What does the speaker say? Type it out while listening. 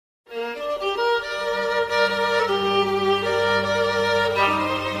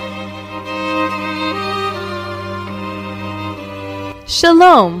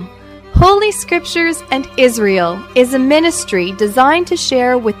Shalom! Holy Scriptures and Israel is a ministry designed to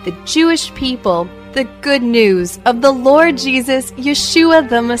share with the Jewish people the good news of the Lord Jesus, Yeshua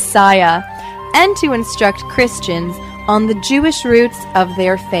the Messiah, and to instruct Christians on the Jewish roots of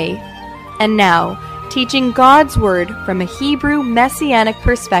their faith. And now, teaching God's Word from a Hebrew Messianic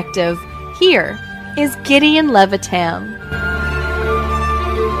perspective, here is Gideon Levitam.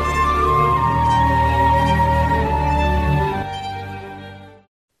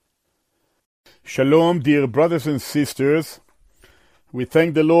 Shalom, dear brothers and sisters. We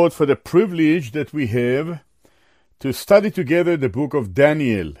thank the Lord for the privilege that we have to study together the book of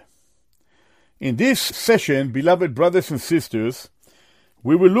Daniel. In this session, beloved brothers and sisters,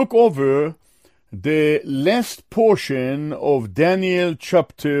 we will look over the last portion of Daniel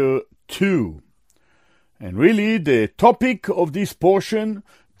chapter 2. And really, the topic of this portion,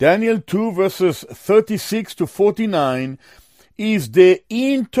 Daniel 2 verses 36 to 49, is the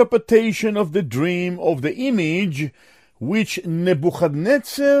interpretation of the dream of the image which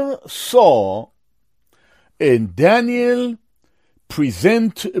Nebuchadnezzar saw, and Daniel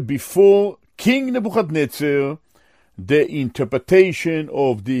present before King Nebuchadnezzar the interpretation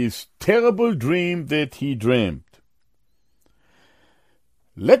of this terrible dream that he dreamt.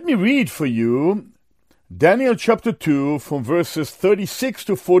 Let me read for you Daniel chapter 2 from verses 36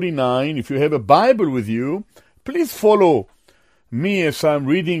 to 49. If you have a Bible with you, please follow me as I'm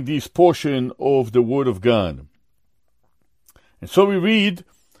reading this portion of the Word of God. And so we read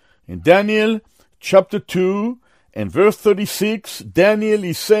in Daniel chapter 2 and verse 36, Daniel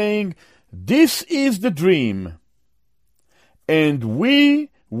is saying, "This is the dream, and we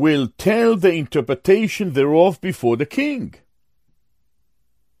will tell the interpretation thereof before the king."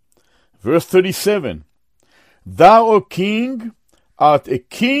 Verse 37, "Thou, O king, art a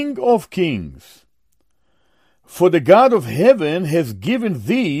king of kings. For the God of heaven has given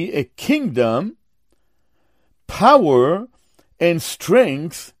thee a kingdom, power, and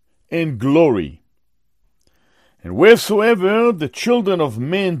strength, and glory. And wheresoever the children of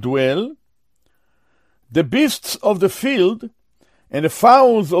men dwell, the beasts of the field, and the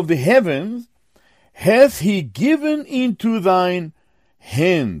fowls of the heavens, hath he given into thine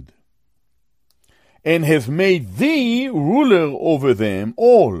hand, and has made thee ruler over them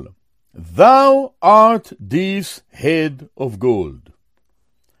all. Thou art this head of gold.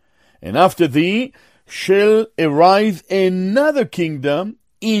 And after thee shall arise another kingdom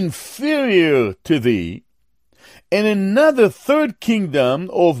inferior to thee, and another third kingdom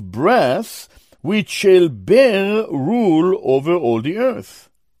of brass, which shall bear rule over all the earth.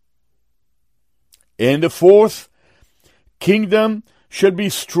 And the fourth kingdom shall be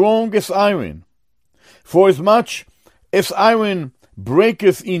strong as iron, for as much as iron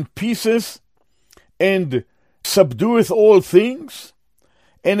breaketh in pieces, and subdueth all things,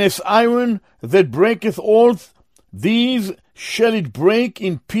 and as iron that breaketh all these shall it break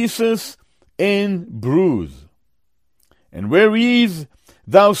in pieces and bruise. And whereas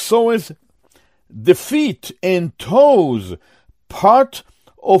thou sawest the feet and toes, part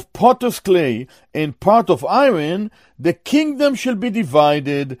of potter's clay and part of iron, the kingdom shall be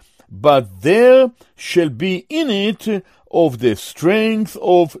divided, but there shall be in it of the strength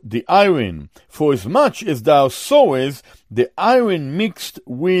of the iron, for as much as thou sawest the iron mixed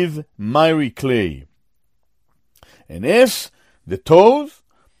with miry clay. And as the toes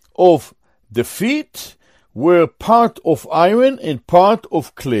of the feet were part of iron and part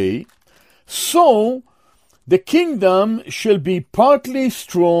of clay, so the kingdom shall be partly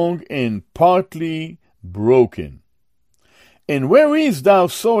strong and partly broken. And whereas thou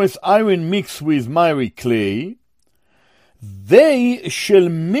sawest iron mixed with miry clay, they shall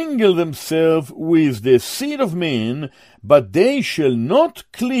mingle themselves with the seed of men, but they shall not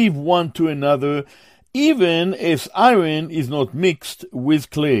cleave one to another, even as iron is not mixed with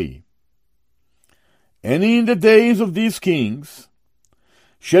clay. And in the days of these kings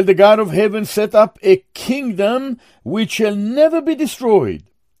shall the God of heaven set up a kingdom which shall never be destroyed,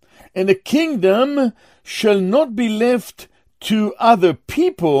 and the kingdom shall not be left to other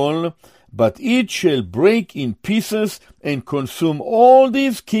people, but it shall break in pieces and consume all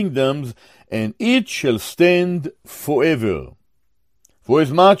these kingdoms, and it shall stand forever. For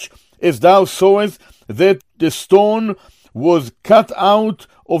as much as thou sawest that the stone was cut out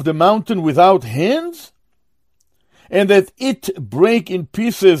of the mountain without hands, and that it brake in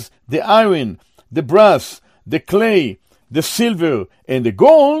pieces the iron, the brass, the clay, the silver, and the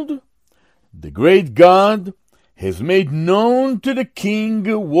gold, the great God has made known to the king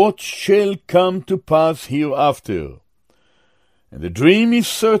what shall come to pass hereafter. And the dream is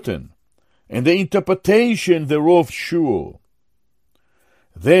certain, and the interpretation thereof sure.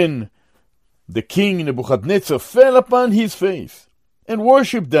 Then the king Nebuchadnezzar fell upon his face and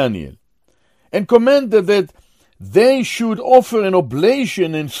worshipped Daniel, and commanded that they should offer an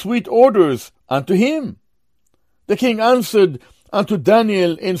oblation and sweet odors unto him. The king answered unto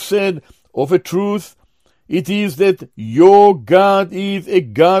Daniel and said, Of a truth, it is that your God is a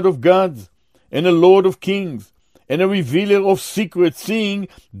God of gods, and a Lord of kings, and a revealer of secrets, seeing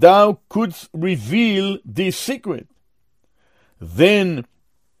thou couldst reveal this secret. Then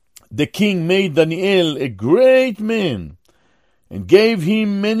the king made Daniel a great man, and gave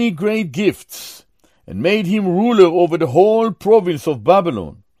him many great gifts, and made him ruler over the whole province of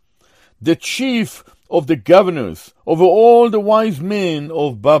Babylon, the chief of the governors over all the wise men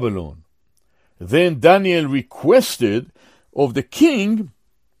of Babylon. Then Daniel requested of the king,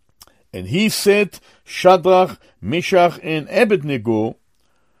 and he set Shadrach, Meshach, and Abednego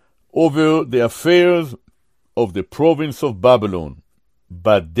over the affairs of the province of Babylon.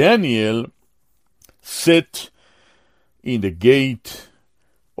 But Daniel sat in the gate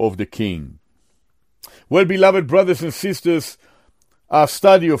of the king. Well, beloved brothers and sisters, our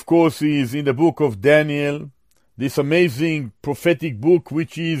study, of course, is in the book of Daniel, this amazing prophetic book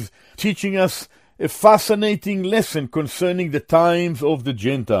which is teaching us a fascinating lesson concerning the times of the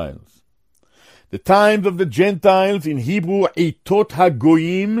Gentiles. The times of the Gentiles, in Hebrew, Eitot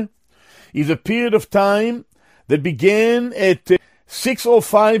HaGoyim, is a period of time that began at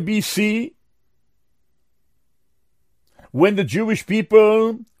 605 BC, when the Jewish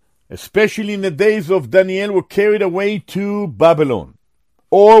people, especially in the days of Daniel, were carried away to Babylon.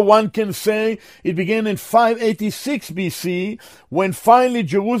 Or one can say it began in 586 BC, when finally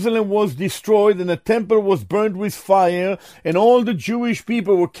Jerusalem was destroyed and the temple was burned with fire, and all the Jewish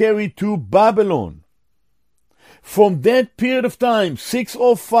people were carried to Babylon. From that period of time,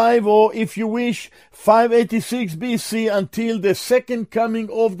 605, or if you wish, 586 BC, until the second coming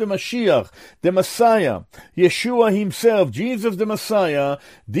of the Mashiach, the Messiah, Yeshua himself, Jesus the Messiah,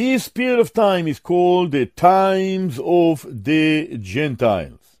 this period of time is called the times of the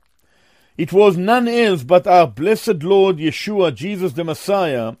Gentiles. It was none else but our blessed Lord Yeshua, Jesus the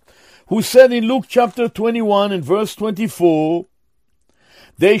Messiah, who said in Luke chapter 21 and verse 24,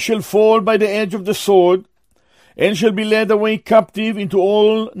 They shall fall by the edge of the sword, and shall be led away captive into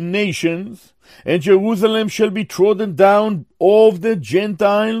all nations, and Jerusalem shall be trodden down of the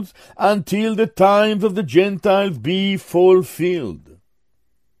Gentiles until the times of the Gentiles be fulfilled.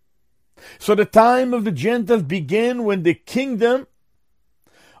 So the time of the Gentiles began when the kingdom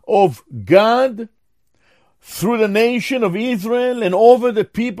of God through the nation of Israel and over the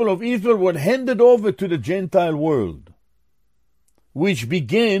people of Israel were handed over to the Gentile world, which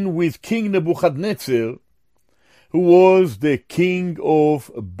began with King Nebuchadnezzar, who was the king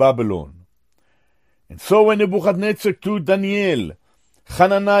of Babylon. And so when Nebuchadnezzar took Daniel,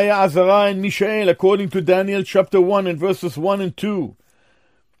 Hananiah, Azariah, and Mishael, according to Daniel chapter 1 and verses 1 and 2,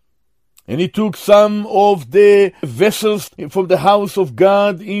 and he took some of the vessels from the house of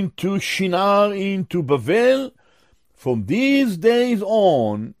God into Shinar, into Babel, from these days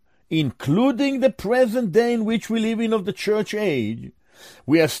on, including the present day in which we live in of the church age,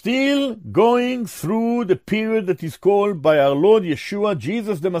 we are still going through the period that is called by our Lord Yeshua,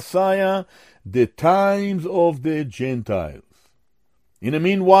 Jesus the Messiah, the times of the Gentiles. In the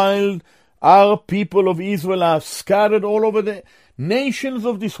meanwhile, our people of Israel are scattered all over the nations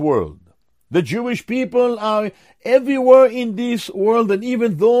of this world. The Jewish people are everywhere in this world, and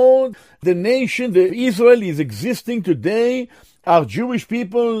even though the nation, the Israel, is existing today, our Jewish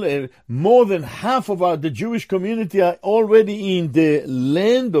people, more than half of the Jewish community are already in the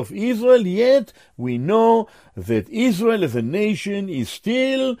land of Israel, yet we know that Israel as a nation is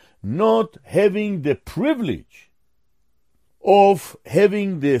still not having the privilege of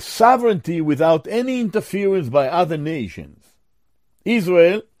having the sovereignty without any interference by other nations.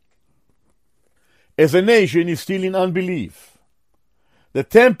 Israel, as a nation, is still in unbelief. The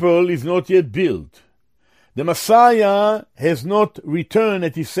temple is not yet built. The Messiah has not returned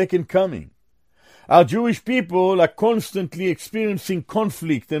at his second coming. Our Jewish people are constantly experiencing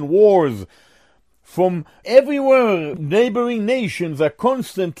conflict and wars from everywhere. Neighboring nations are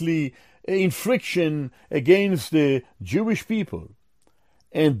constantly in friction against the Jewish people.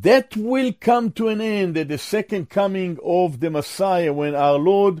 And that will come to an end at the second coming of the Messiah, when our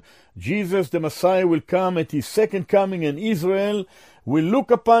Lord Jesus the Messiah will come at his second coming, and Israel will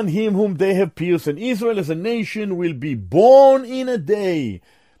look upon him whom they have pierced, and Israel as a nation will be born in a day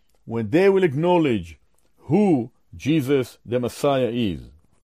when they will acknowledge who Jesus the Messiah is.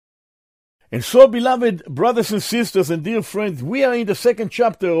 And so, beloved brothers and sisters and dear friends, we are in the second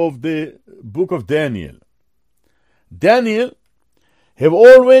chapter of the book of Daniel. Daniel have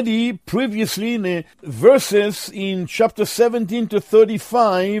already previously in the verses in chapter 17 to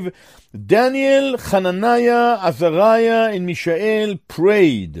 35, Daniel, Hananiah, Azariah, and Mishael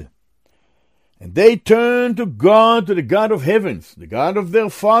prayed. And they turned to God, to the God of heavens, the God of their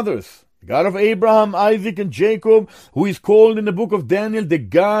fathers, the God of Abraham, Isaac, and Jacob, who is called in the book of Daniel the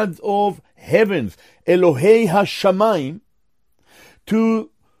God of heavens, Elohei HaShamayim. To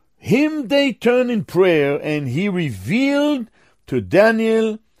him they turned in prayer, and he revealed to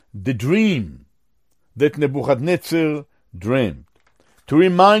Daniel the dream that Nebuchadnezzar dreamed. To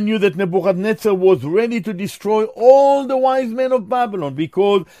remind you that Nebuchadnezzar was ready to destroy all the wise men of Babylon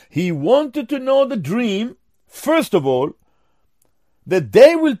because he wanted to know the dream, first of all, that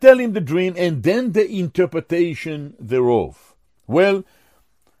they will tell him the dream and then the interpretation thereof. Well,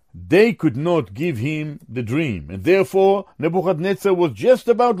 they could not give him the dream, and therefore Nebuchadnezzar was just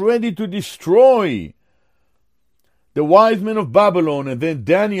about ready to destroy the wise men of Babylon, and then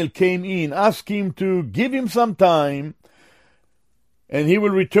Daniel came in, asked him to give him some time, and he will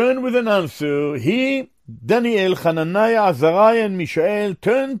return with an answer. He, Daniel, Hananiah, Azariah, and Mishael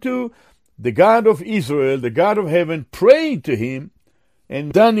turned to the God of Israel, the God of heaven, prayed to him,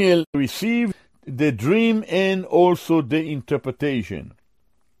 and Daniel received the dream and also the interpretation.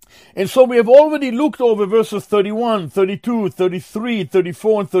 And so we have already looked over verses 31, 32, 33,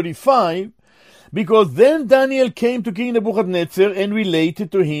 34, and 35, because then Daniel came to King Nebuchadnezzar and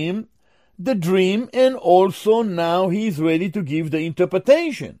related to him the dream, and also now he is ready to give the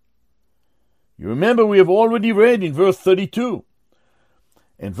interpretation. You remember we have already read in verse 32.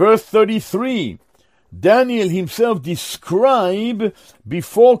 And verse 33, Daniel himself described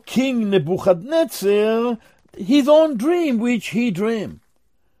before King Nebuchadnezzar his own dream which he dreamed.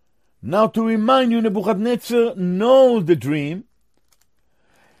 Now to remind you, Nebuchadnezzar knows the dream.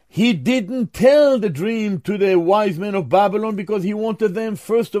 He didn't tell the dream to the wise men of Babylon because he wanted them,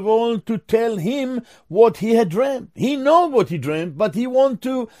 first of all, to tell him what he had dreamt. He knows what he dreamt, but he wants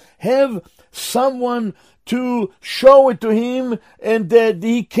to have someone to show it to him and that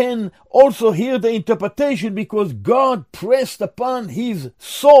he can also hear the interpretation, because God pressed upon his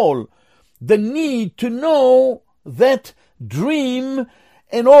soul the need to know that dream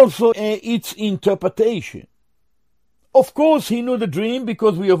and also its interpretation. Of course, he knew the dream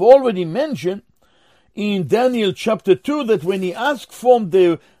because we have already mentioned in Daniel chapter 2 that when he asked from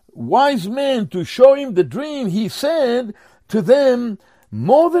the wise men to show him the dream, he said to them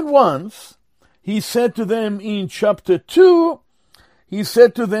more than once, he said to them in chapter 2, he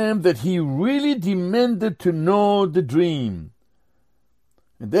said to them that he really demanded to know the dream.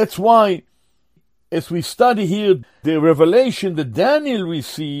 And that's why, as we study here the revelation that Daniel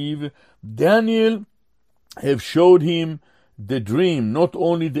received, Daniel have showed him the dream, not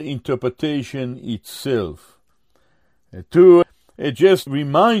only the interpretation itself. To just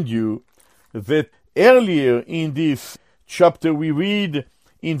remind you that earlier in this chapter we read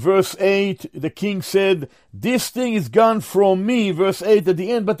in verse 8, the king said, "This thing is gone from me," verse 8 at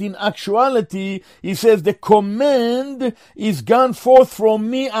the end, but in actuality he says, "The command is gone forth from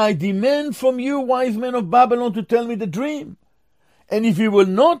me. I demand from you, wise men of Babylon, to tell me the dream. And if you will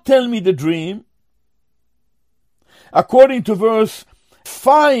not tell me the dream," according to verse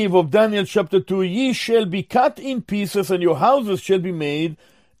 5 of Daniel chapter 2, "ye shall be cut in pieces, and your houses shall be made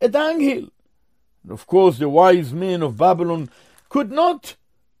a dunghill." Of course, the wise men of Babylon could not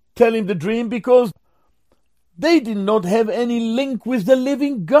tell him the dream because they did not have any link with the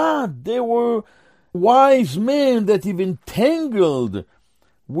living God. They were wise men that have entangled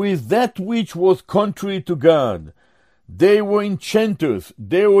with that which was contrary to God. They were enchanters.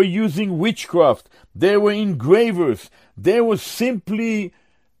 They were using witchcraft. They were engravers. They were simply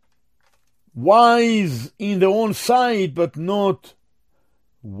wise in their own sight, but not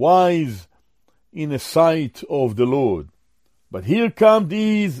wise in the sight of the Lord. But here come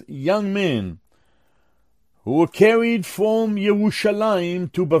these young men who were carried from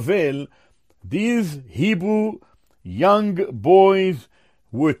Yerushalayim to Babel. These Hebrew young boys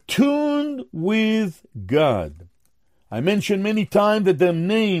were tuned with God. I mentioned many times that their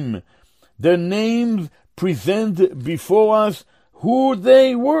names present before us who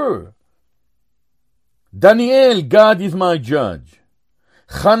they were. Daniel, God is my judge.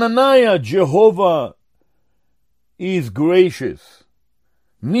 Hananiah, Jehovah is gracious.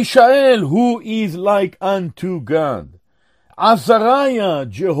 Mishael, who is like unto God. Azariah,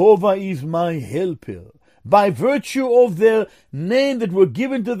 Jehovah is my helper. By virtue of their name that were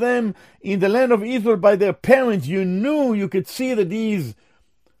given to them in the land of Israel by their parents, you could see that these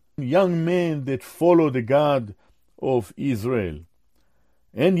young men that follow the God of Israel.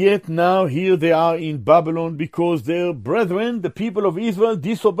 And yet now here they are in Babylon because their brethren, the people of Israel,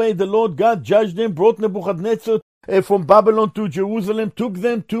 disobeyed the Lord God, judged them, brought Nebuchadnezzar from Babylon to Jerusalem, took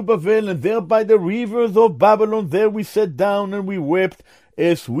them to Babel, and there by the rivers of Babylon, there we sat down and we wept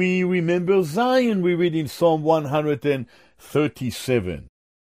as we remember Zion, we read in Psalm 137.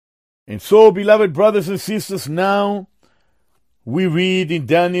 And so, beloved brothers and sisters, now we read in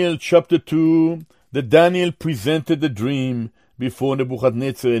Daniel chapter 2 that Daniel presented the dream before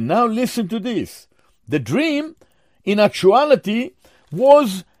Nebuchadnezzar. And now listen to this. The dream, in actuality,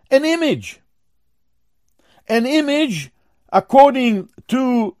 was an image. An image, according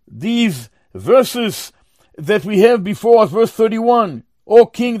to these verses that we have before us, verse 31. O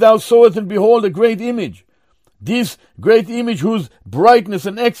king, thou sawest, and behold, a great image. This great image whose brightness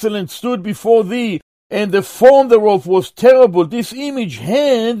and excellence stood before thee, and the form thereof was terrible. This image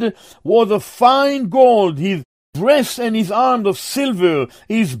head was of fine gold, his breast and his arms of silver,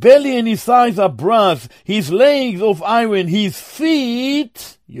 his belly and his thighs are brass, his legs of iron, his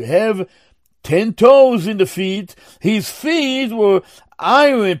feet, you have 10 toes in the feet, his feet were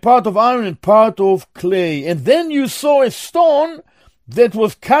iron, part of iron and part of clay. And then you saw a stone that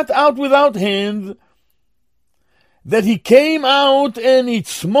was cut out without hands, that he came out and it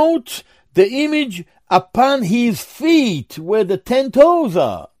smote the image upon his feet where the 10 toes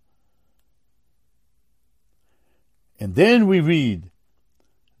are. And then we read,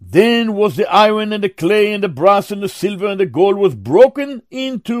 then was the iron and the clay and the brass and the silver and the gold was broken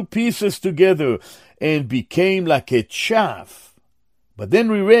into pieces together and became like a chaff. But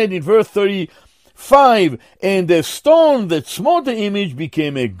then we read in verse 35, and the stone that smote the image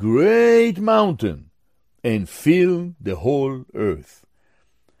became a great mountain and filled the whole earth.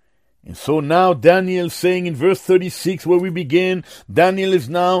 And so now Daniel saying in verse 36 where we began, Daniel is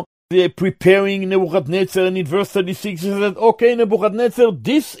now preparing Nebuchadnezzar, and in verse 36 he said, okay, Nebuchadnezzar,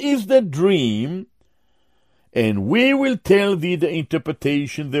 this is the dream, and we will tell thee the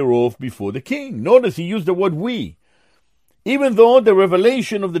interpretation thereof before the king. Notice he used the word we. Even though the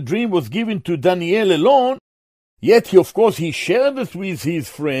revelation of the dream was given to Daniel alone, yet he shared it with his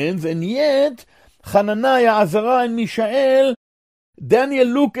friends, and yet Hananiah, Azariah, and Mishael, Daniel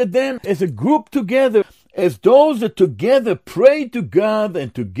looked at them as a group together, as those that together pray to God,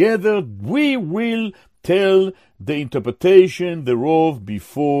 and together we will tell the interpretation thereof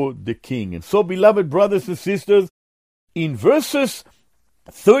before the king. And so, beloved brothers and sisters, in verses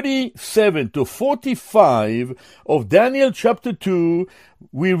 37 to 45 of Daniel chapter 2,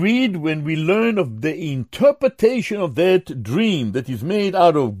 we read when we learn of the interpretation of that dream that is made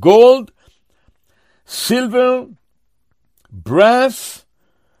out of gold, silver, brass,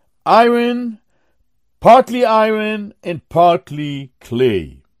 iron, partly iron and partly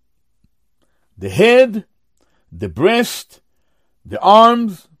clay. The head, the breast, the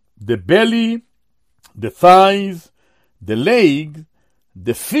arms, the belly, the thighs, the legs,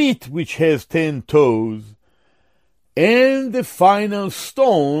 the feet which has 10 toes, and the final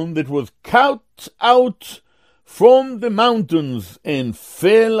stone that was cut out from the mountains and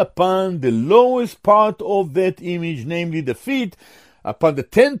fell upon the lowest part of that image, namely the feet, upon the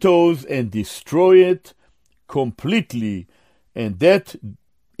 10 toes, and destroy it completely. And that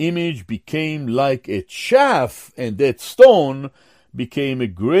image became like a chaff, and that stone became a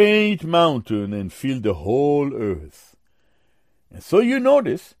great mountain and filled the whole earth. And so you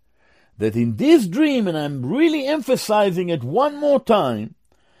notice that in this dream, and I'm really emphasizing it one more time,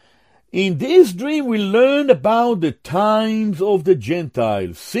 in this dream we learn about the times of the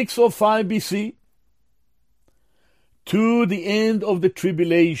Gentiles, 605 BC, to the end of the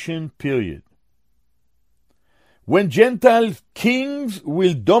tribulation period, when Gentile kings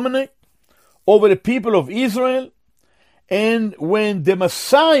will dominate over the people of Israel, and when the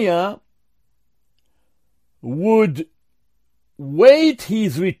Messiah would wait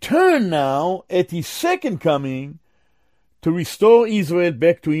his return now at his second coming to restore Israel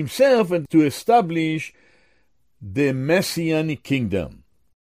back to himself and to establish the Messianic kingdom.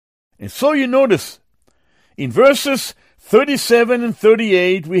 And so you notice in verses 37 and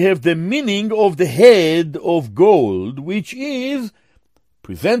 38 we have the meaning of the head of gold, which is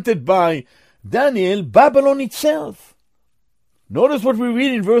presented by Daniel, Babylon itself. Notice what we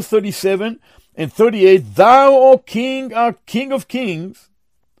read in verse 37 and 38. Thou, O king, art king of kings,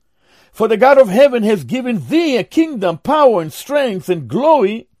 for the God of heaven has given thee a kingdom, power, and strength, and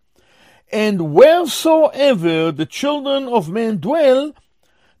glory, and wheresoever the children of men dwell,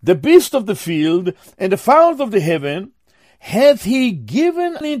 the beasts of the field, and the fowls of the heaven, hath he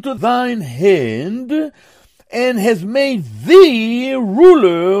given into thine hand, and has made thee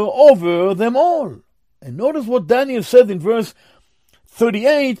ruler over them all. And notice what Daniel said in verse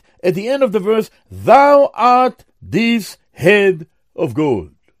 38, at the end of the verse, thou art this head of gold.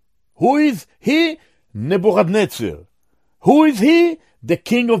 Who is he? Nebuchadnezzar. Who is he? The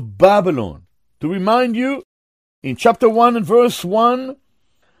king of Babylon. To remind you, in chapter 1 and verse 1,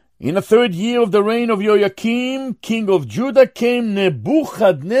 in the 3rd year of the reign of Joachim, king of Judah, came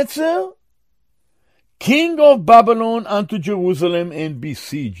Nebuchadnezzar, king of Babylon, unto Jerusalem and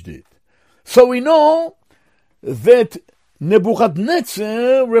besieged it. So we know that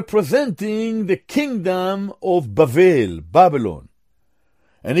Nebuchadnezzar representing the kingdom of Babylon.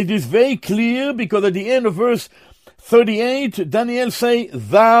 And it is very clear because at the end of verse 38, Daniel say,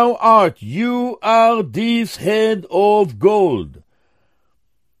 thou art, you are this head of gold.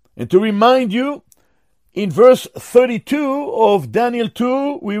 And to remind you, in verse 32 of Daniel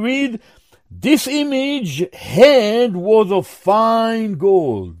 2, we read, this image head was of fine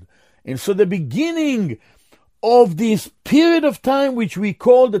gold. And so the beginning of this period of time, which we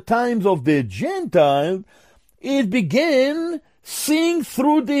call the times of the Gentiles, it began seeing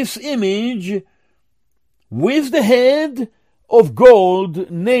through this image with the head of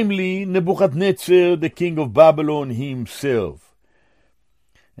gold, namely Nebuchadnezzar, the king of Babylon himself.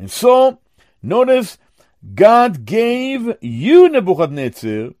 And so, notice, God gave you,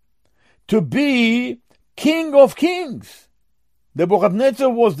 Nebuchadnezzar, to be king of kings. Nebuchadnezzar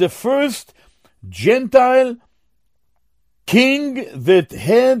was the first Gentile king that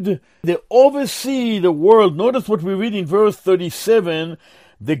had the oversee the world. Notice what we read in verse 37.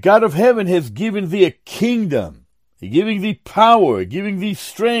 The God of heaven has given thee a kingdom. He giving thee power, giving thee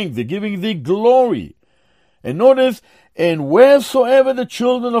strength, giving thee glory. And notice, and wheresoever the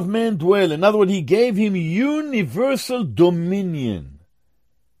children of men dwell. In other words, he gave him universal dominion.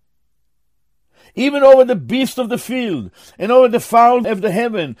 Even over the beast of the field, and over the fowl of the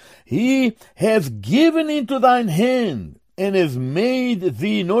heaven, he has given into thine hand, and has made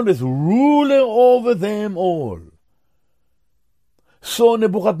thee, notice, ruler over them all. So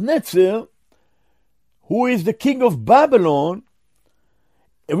Nebuchadnezzar, who is the king of Babylon,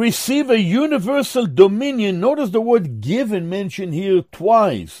 received a universal dominion. Notice the word given mentioned here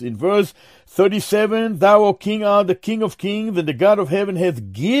twice. In verse 37, thou, O king, art the king of kings, and the God of heaven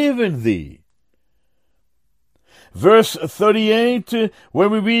hath given thee. Verse 38,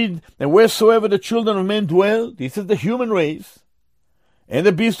 when we read, and wheresoever the children of men dwell, this is the human race, and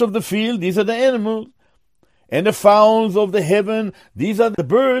the beasts of the field, these are the animals, and the fowls of the heaven, these are the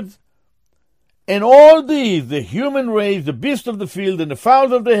birds, and all these, the human race, the beasts of the field, and the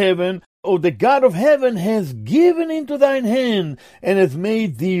fowls of the heaven, O the God of heaven has given into thine hand, and has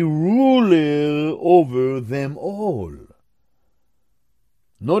made thee ruler over them all.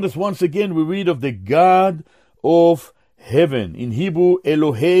 Notice once again we read of the God of heaven, in Hebrew,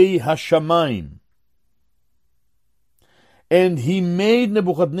 Elohei Hashamayim. And he made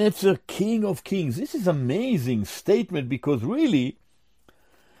Nebuchadnezzar king of kings. This is an amazing statement because really,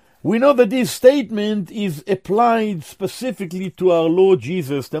 we know that this statement is applied specifically to our Lord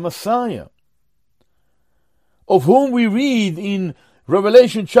Jesus, the Messiah, of whom we read in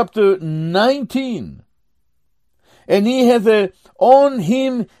Revelation chapter 19. And he has on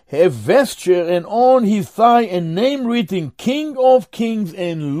him a vesture, and on his thigh a name written, King of Kings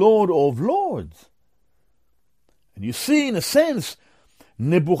and Lord of Lords. And you see, in a sense,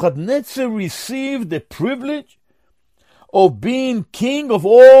 Nebuchadnezzar received the privilege of being king of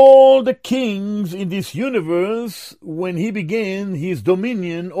all the kings in this universe when he began his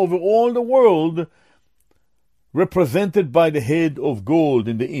dominion over all the world, represented by the head of gold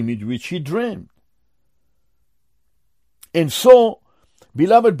in the image which he dreamed. And so,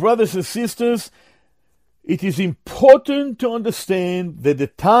 beloved brothers and sisters, it is important to understand that the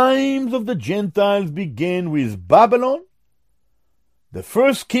times of the Gentiles began with Babylon, the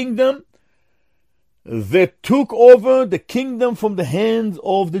first kingdom that took over the kingdom from the hands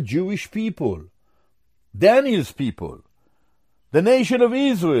of the Jewish people, Daniel's people, the nation of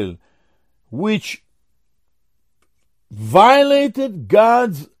Israel, which violated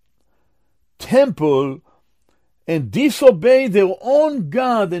God's temple and disobeyed their own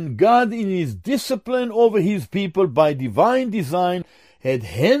God, and God in his discipline over his people by divine design had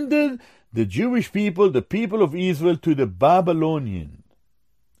handed the Jewish people, the people of Israel, to the Babylonians.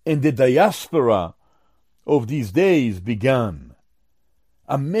 And the diaspora of these days began.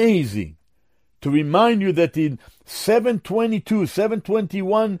 Amazing to remind you that in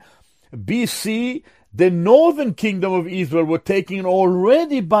 721 BC, the northern kingdom of Israel were taken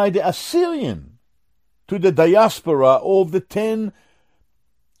already by the Assyrian to the diaspora of the 10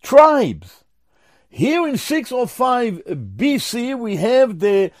 tribes. Here in 605 BC, we have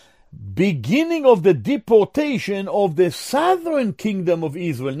the beginning of the deportation of the southern kingdom of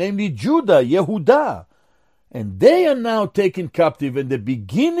Israel, namely Judah, Yehudah. And they are now taken captive, and the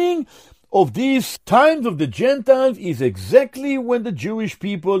beginning of these times of the Gentiles is exactly when the Jewish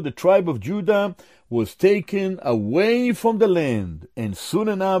people, the tribe of Judah, was taken away from the land. And soon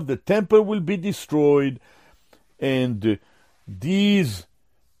enough the temple will be destroyed, and these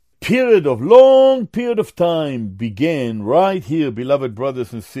long period of time began right here, beloved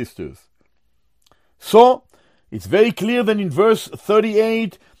brothers and sisters. So, it's very clear that in verse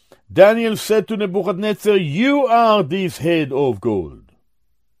 38, Daniel said to Nebuchadnezzar, "You are this head of gold."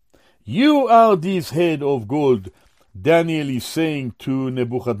 You are this head of gold, Daniel is saying to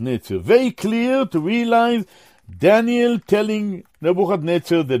Nebuchadnezzar. Very clear to realize Daniel telling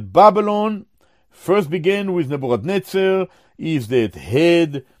Nebuchadnezzar that Babylon first began with Nebuchadnezzar, is that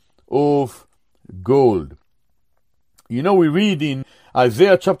head of gold. You know, we read in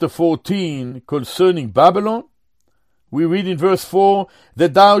Isaiah chapter 14 concerning Babylon, we read in verse 4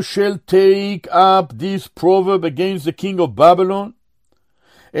 that thou shalt take up this proverb against the king of Babylon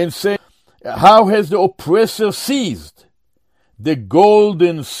and say, how has the oppressor seized? The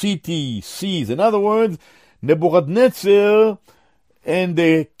golden city seized. In other words, Nebuchadnezzar and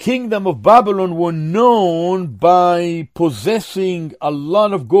the kingdom of Babylon were known by possessing a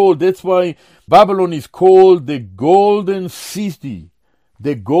lot of gold. That's why Babylon is called the golden city.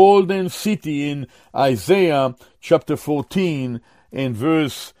 The golden city in Isaiah chapter 14 and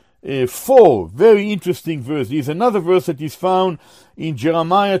verse 4. Very interesting verse. There's another verse that is found in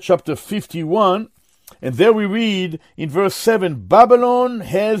Jeremiah chapter 51. And there we read in verse 7, Babylon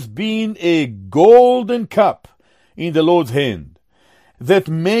has been a golden cup in the Lord's hand, that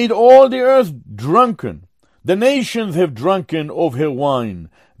made all the earth drunken. The nations have drunken of her wine.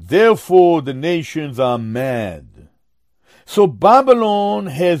 Therefore the nations are mad. So Babylon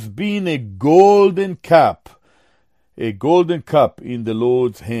has been a golden cup in the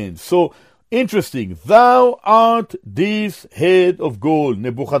Lord's hand. So interesting. Thou art this head of gold.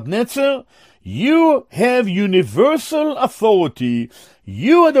 Nebuchadnezzar, you have universal authority.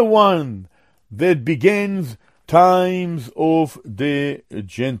 You are the one that begins times of the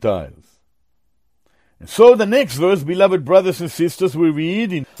Gentiles. And so the next verse, beloved brothers and sisters, we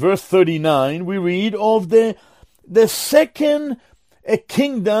read in verse 39, we read of the second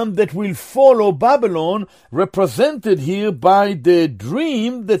kingdom that will follow Babylon, represented here by the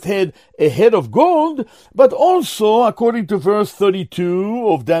dream that had a head of gold, but also, according to verse 32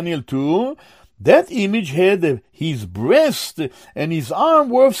 of Daniel 2, that image had his breast and his arm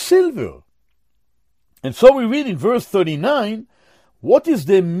were of silver. And so we read in verse 39, what is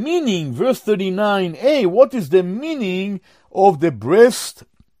the meaning, verse 39a, what is the meaning of the breast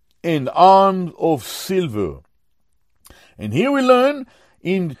and arms of silver? And here we learn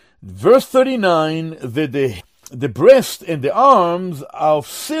in verse 39 that the breast and the arms are of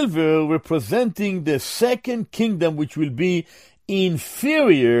silver, representing the second kingdom, which will be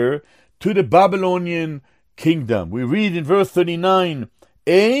inferior to the Babylonian kingdom. We read in verse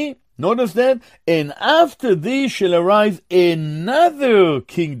 39a, notice that, and after thee shall arise another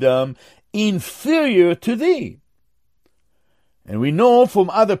kingdom inferior to thee. And we know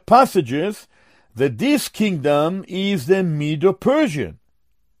from other passages that this kingdom is the Medo-Persian.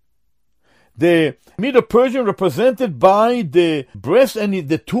 The Medo-Persian represented by the breast and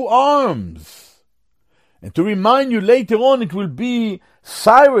the two arms. And to remind you, later on it will be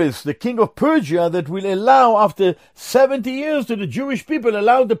Cyrus, the king of Persia, that will allow, after 70 years to the Jewish people,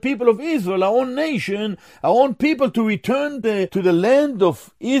 allow the people of Israel, our own nation, our own people, to return to the land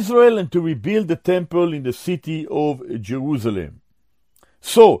of Israel and to rebuild the temple in the city of Jerusalem.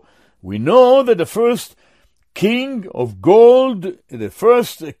 So, we know that the first king of gold, the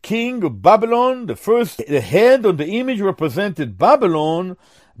first king of Babylon, the head on the image represented Babylon,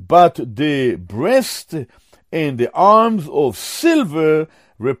 but the breast and the arms of silver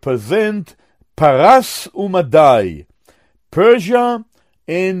represent Paras Umadai, Persia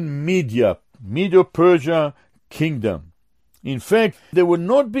and Media, Medo-Persia kingdom. In fact, they would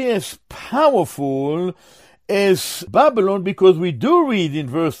not be as powerful as Babylon, because we do read in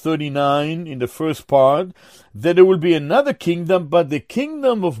verse 39, in the first part, that there will be another kingdom, but the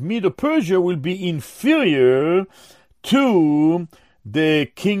kingdom of Medo-Persia will be inferior to the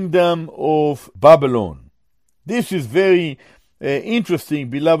kingdom of Babylon. This is very interesting,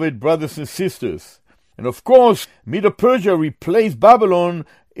 beloved brothers and sisters. And of course, Medo-Persia replaced Babylon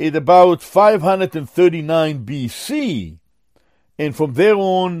at about 539 BC. And from there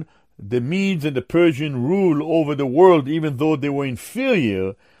on, the Medes and the Persian rule over the world, even though they were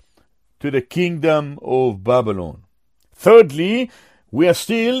inferior to the kingdom of Babylon. Thirdly, We are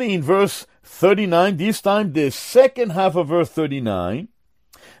still in verse 39, this time the second half of verse 39.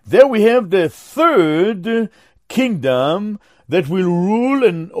 There we have the third kingdom that will rule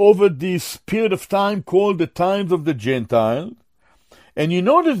and over this period of time called the times of the Gentiles. And you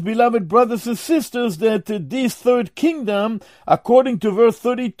notice, beloved brothers and sisters, that this third kingdom, according to verse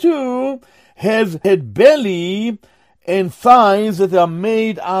 32, has had belly and thighs that are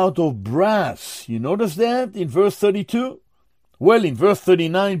made out of brass. You notice that in verse 32? Well, in verse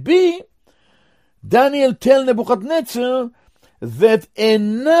 39b, Daniel tells Nebuchadnezzar that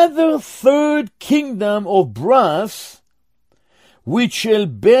another third kingdom of brass, which shall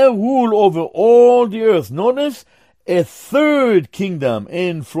bear rule over all the earth. Notice, a third kingdom.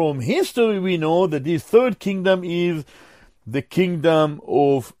 And from history we know that this third kingdom is the kingdom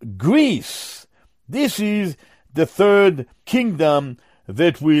of Greece. This is the third kingdom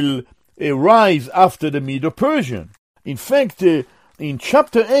that will arise after the Medo-Persian. In fact, in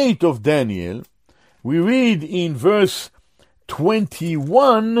chapter 8 of Daniel, we read in verse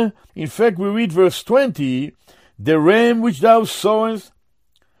 21, in fact we read verse 20, the ram which thou sawest,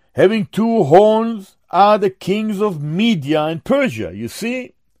 having two horns, are the kings of Media and Persia. You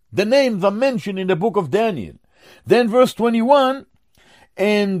see, the names are mentioned in the book of Daniel. Then verse 21,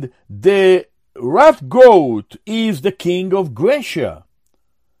 and the rat goat is the king of Grecia.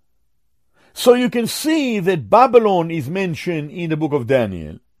 So you can see that Babylon is mentioned in the book of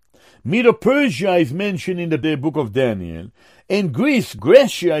Daniel. Medo-Persia is mentioned in the book of Daniel. And Greece,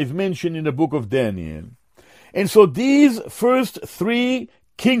 Grecia, is mentioned in the book of Daniel. And so these first three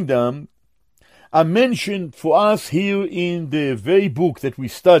kingdoms are mentioned for us here in the very book that we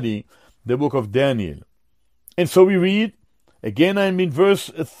study, the book of Daniel. And so we read, again I'm in verse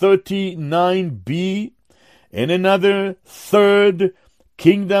 39b, and another third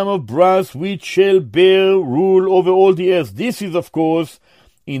kingdom of brass which shall bear rule over all the earth. This is, of course,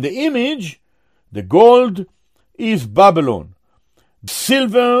 in the image, the gold is Babylon,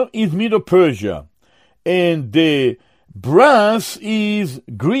 silver is Medo-Persia, and the brass is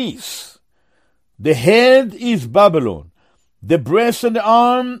Greece. The head is Babylon. The breast and the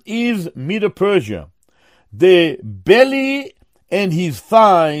arm is Medo-Persia. The belly and his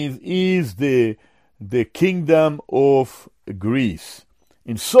thighs is the kingdom of Greece.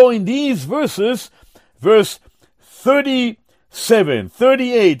 And so in these verses, verse 37,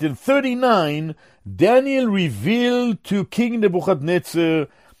 38, and 39, Daniel revealed to King Nebuchadnezzar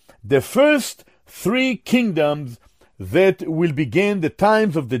the first three kingdoms that will begin the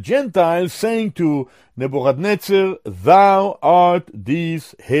times of the Gentiles, saying to Nebuchadnezzar, thou art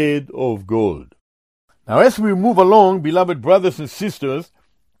this head of gold. Now as we move along, beloved brothers and sisters,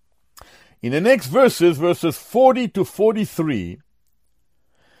 in the next verses, verses 40 to 43,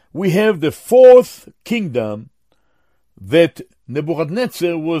 we have the fourth kingdom that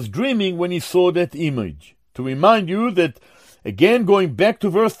Nebuchadnezzar was dreaming when he saw that image. To remind you that, again, going back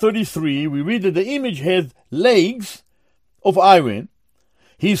to verse 33, we read that the image has legs of iron,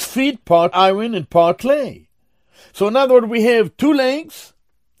 his feet part iron and part clay. So in other words, we have two legs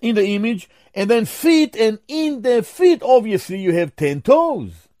in the image, and then feet, and in the feet, obviously, you have 10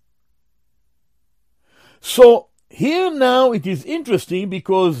 toes. So here now it is interesting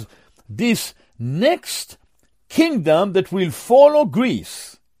because this next kingdom that will follow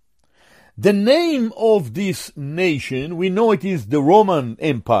Greece, the name of this nation, we know it is the Roman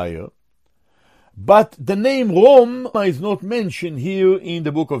Empire, but the name Rome is not mentioned here in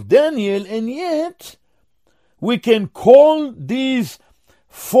the book of Daniel, and yet we can call this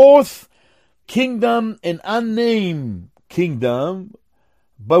fourth kingdom an unnamed kingdom,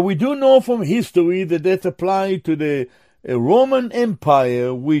 but we do know from history that that applied to the Roman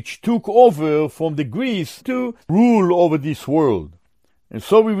Empire, which took over from the Greece to rule over this world. And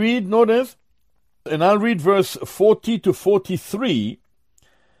so we read, notice, and I'll read verse 40 to 43,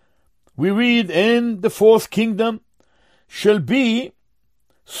 we read, and the fourth kingdom shall be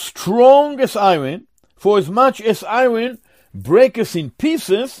strong as iron, for as much as iron breaketh in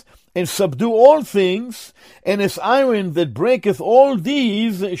pieces, and subdue all things, and as iron that breaketh all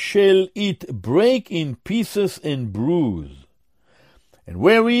these shall it break in pieces and bruise. And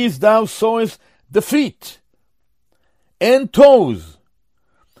whereas thou sawest the feet and toes,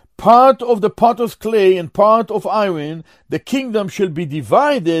 part of the potter's clay and part of iron, the kingdom shall be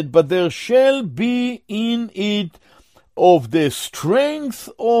divided, but there shall be in it of the strength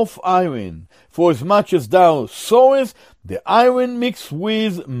of iron. For as much as thou sawest the iron mixed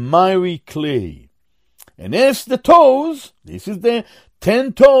with miry clay. And as the toes, this is the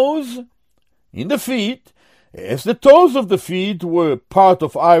 10 toes in the feet, As the toes of the feet were part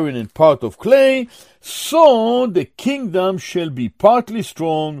of iron and part of clay, so the kingdom shall be partly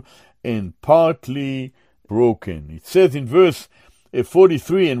strong and partly broken. It says in verse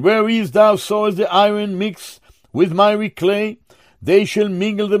 43, And whereas thou sawest the iron mixed with miry clay, they shall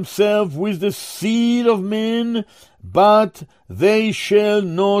mingle themselves with the seed of men, but they shall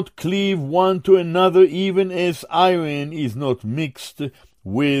not cleave one to another, even as iron is not mixed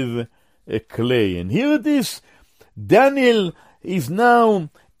with clay. And here it is, Daniel is now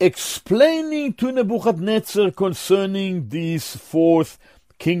explaining to Nebuchadnezzar concerning this fourth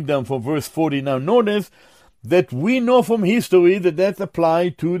kingdom from verse 40. Now notice that we know from history that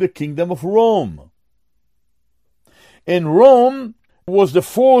applied to the kingdom of Rome. And Rome was the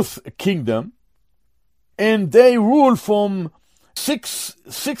fourth kingdom, and they ruled from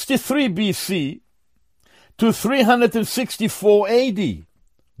 663 BC to 364 AD.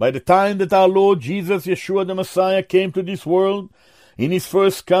 By the time that our Lord Jesus, Yeshua the Messiah, came to this world in his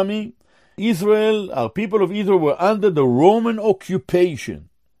first coming, Israel, our people of Israel, were under the Roman occupation.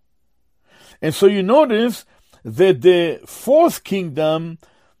 And so you notice that the fourth kingdom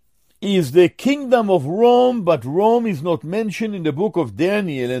is the kingdom of Rome, but Rome is not mentioned in the book of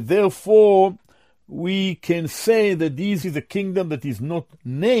Daniel, and therefore we can say that this is a kingdom that is not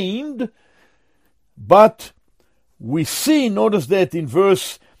named, but we see, notice that in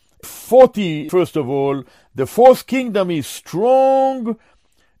verse 40, first of all, the fourth kingdom is strong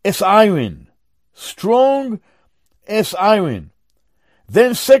as iron. Strong as iron.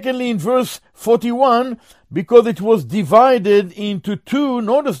 Then secondly, in verse 41, because it was divided into two,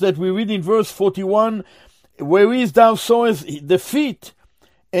 notice that we read in verse 41, whereas thou sawest the feet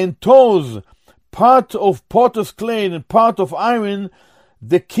and toes, part of potter's clay and part of iron,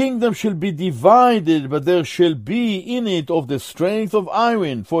 the kingdom shall be divided, but there shall be in it of the strength of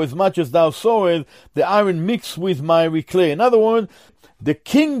iron, for as much as thou sawest the iron mixed with miry clay. In other words, the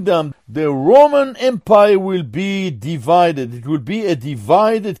kingdom, the Roman Empire, will be divided. It will be a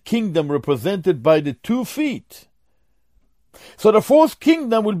divided kingdom represented by the 2 feet. So the fourth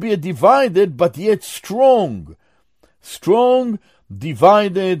kingdom will be a divided but yet strong,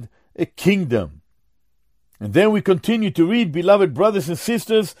 divided kingdom. And then we continue to read, beloved brothers and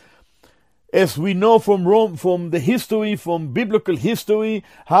sisters, as we know from Rome, from the history, from biblical history,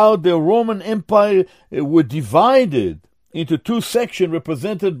 how the Roman Empire were divided into 2 sections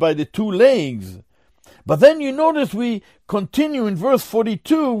represented by the 2 legs. But then you notice we continue in verse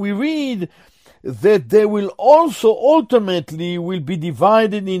 42, we read that they will also ultimately will be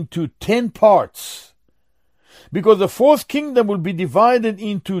divided into 10 parts. Because the fourth kingdom will be divided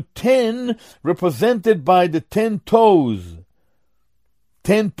into 10, represented by the 10 toes.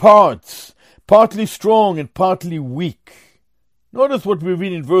 10 parts, partly strong and partly weak. Notice what we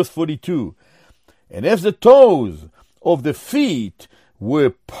read in verse 42. And as the toes of the feet were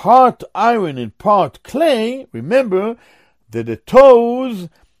part iron and part clay, remember that the toes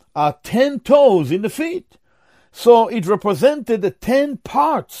are 10 toes in the feet. So it represented the 10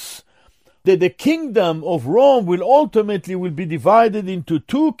 parts. That the kingdom of Rome will ultimately be divided into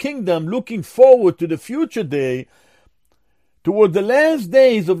 2 kingdoms, looking forward to the future day, toward the last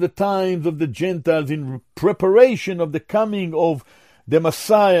days of the times of the Gentiles, in preparation of the coming of the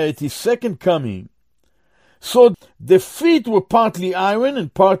Messiah at his second coming. So the feet were partly iron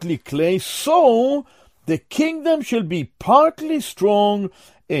and partly clay, so the kingdom shall be partly strong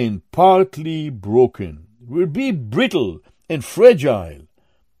and partly broken. It will be brittle and fragile.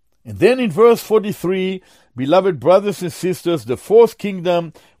 And then in verse 43, beloved brothers and sisters, the fourth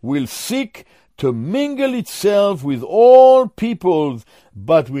kingdom will seek to mingle itself with all peoples,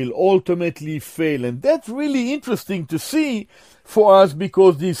 but will ultimately fail. And that's really interesting to see for us,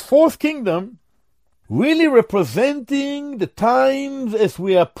 because this fourth kingdom, really representing the times as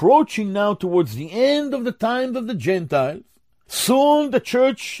we are approaching now towards the end of the times of the Gentiles. Soon the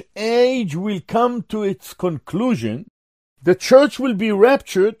church age will come to its conclusion. The church will be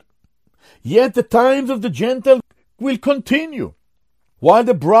raptured. Yet the times of the Gentiles will continue, while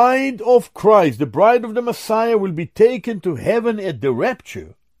the bride of Christ, the bride of the Messiah, will be taken to heaven at the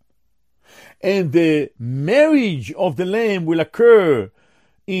rapture, and the marriage of the Lamb will occur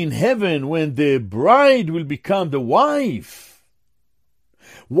in heaven when the bride will become the wife.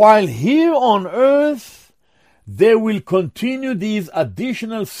 While here on earth, there will continue these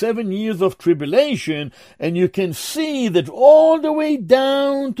additional 7 years of tribulation, and you can see that all the way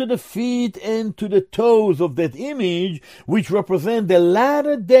down to the feet and to the toes of that image, which represent the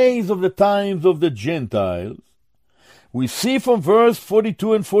latter days of the times of the Gentiles, we see from verse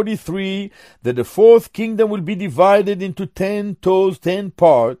 42 and 43 that the fourth kingdom will be divided into 10 toes, 10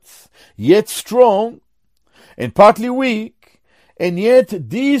 parts, yet strong, and partly weak, and yet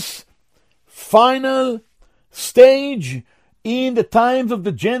this final stage in the times of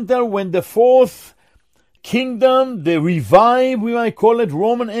the Gentile, when the fourth kingdom, the revived, we might call it,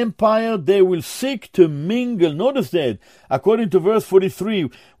 Roman Empire, they will seek to mingle. Notice that, according to verse 43,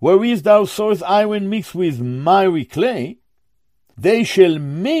 whereas thou sawest iron mixed with miry clay, they shall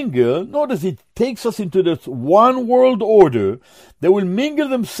mingle. Notice it takes us into this one world order. They will mingle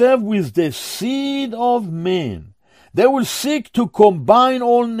themselves with the seed of men. They will seek to combine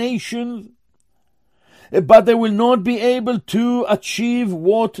all nations, but they will not be able to achieve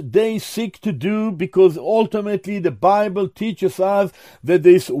what they seek to do, because ultimately the Bible teaches us that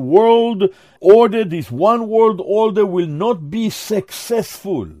this world order, this one world order, will not be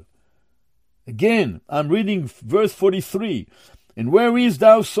successful. Again, I'm reading verse 43. And whereas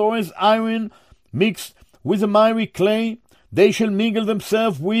thou sawest iron mixed with the miry clay, they shall mingle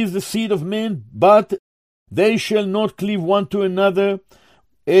themselves with the seed of men, but they shall not cleave one to another,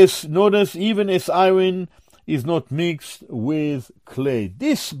 as notice, even as iron is not mixed with clay.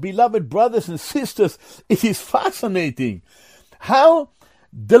 This, beloved brothers and sisters, it is fascinating how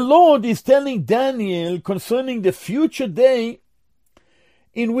the Lord is telling Daniel concerning the future day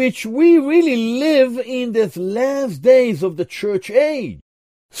in which we really live in the last days of the church age.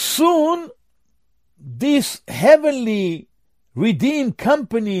 Soon, this heavenly redeemed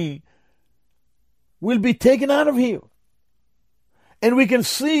company will be taken out of here. And we can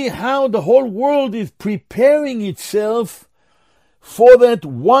see how the whole world is preparing itself for that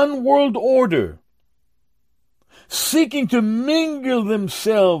one world order, seeking to mingle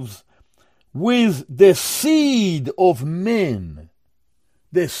themselves with the seed of men.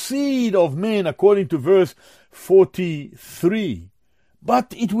 The seed of men, according to verse 43.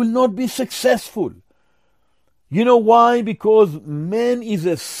 But it will not be successful. You know why? Because man is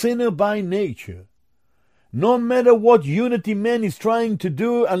a sinner by nature. No matter what unity man is trying to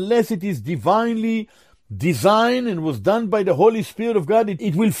do, unless it is divinely designed and was done by the Holy Spirit of God,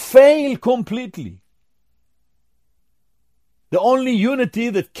 it will fail completely. The only unity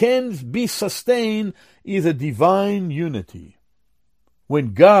that can be sustained is a divine unity.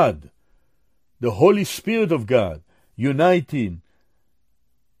 When God, the Holy Spirit of God, uniting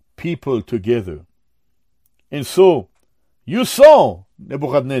people together. And so, you saw,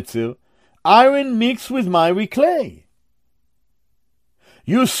 Nebuchadnezzar, iron mixed with miry clay.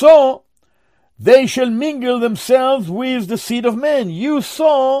 You saw, they shall mingle themselves with the seed of men. You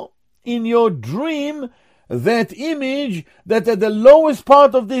saw in your dream that image, that at the lowest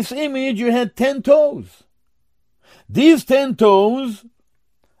part of this image you had 10 toes. These 10 toes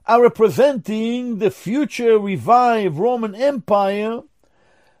are representing the future revived Roman Empire,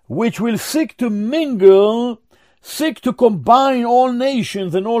 which will seek to mingle, seek to combine all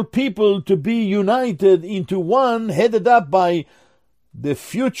nations and all people to be united into one, headed up by the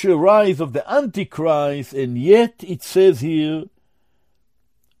future rise of the Antichrist. And yet it says here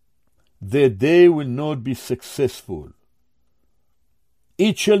that they will not be successful.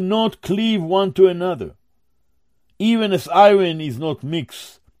 It shall not cleave one to another, even as iron is not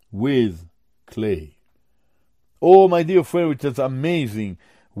mixed with clay. Oh, my dear friend, it is amazing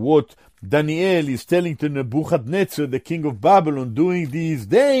what Daniel is telling to Nebuchadnezzar, the king of Babylon, during these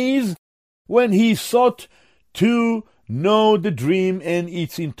days when he sought to know the dream and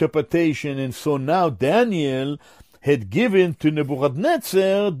its interpretation. And so now Daniel had given to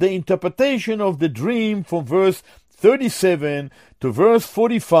Nebuchadnezzar the interpretation of the dream from verse 37 to verse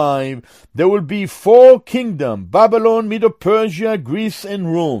 45. There will be 4 kingdoms: Babylon, Medo-Persia, Greece,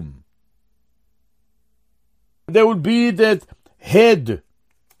 and Rome. There will be that head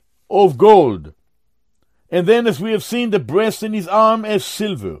of gold. And then, as we have seen, the breast and his arm as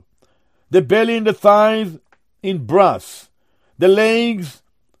silver, the belly and the thighs in brass, the legs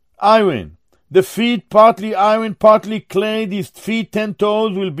iron, the feet partly iron, partly clay. These feet, 10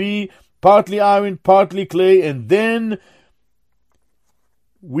 toes, will be partly iron, partly clay. And then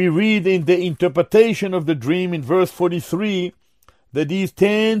we read in the interpretation of the dream in verse 43 that these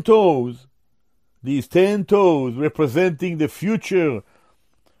 10 toes representing the future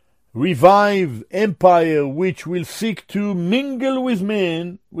revived empire, which will seek to mingle with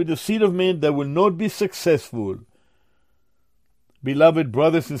men, with the seed of men, that will not be successful. Beloved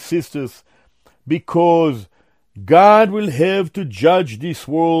brothers and sisters, because God will have to judge this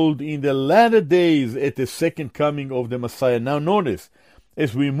world in the latter days at the second coming of the Messiah. Now notice,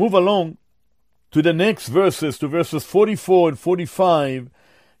 as we move along to the next verses, to verses 44 and 45,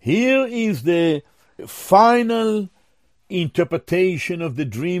 here is the final interpretation of the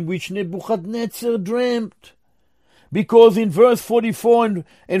dream which Nebuchadnezzar dreamt. because in verse 44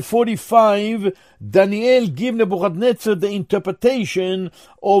 and 45, Daniel gave Nebuchadnezzar the interpretation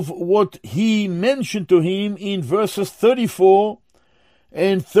of what he mentioned to him in verses 34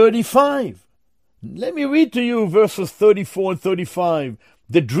 and 35. Let me read to you verses 34 and 35,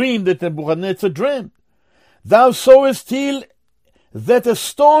 the dream that Nebuchadnezzar dreamt. Thou sawest till that a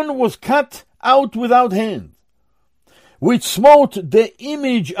stone was cut out without hand, which smote the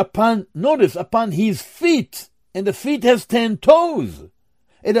image upon his feet, and the feet has 10 toes,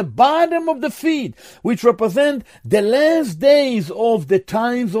 at the bottom of the feet, which represent the last days of the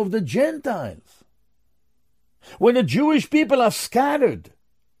times of the Gentiles, when the Jewish people are scattered,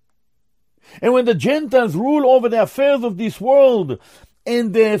 and when the Gentiles rule over the affairs of this world,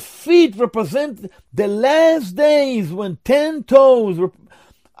 and their feet represent the last days when 10 toes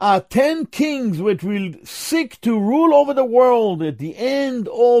are 10 kings which will seek to rule over the world at the end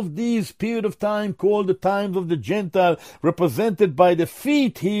of this period of time called the times of the Gentile, represented by the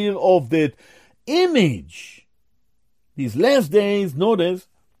feet here of that image. These last days, notice,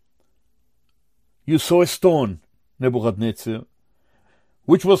 you saw a stone, Nebuchadnezzar,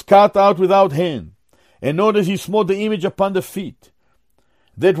 which was cut out without hand. And notice he smote the image upon the feet,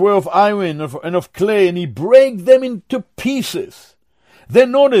 that were of iron and of clay, and he brake them into pieces.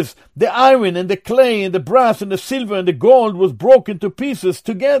 Then notice the iron and the clay and the brass and the silver and the gold was broken to pieces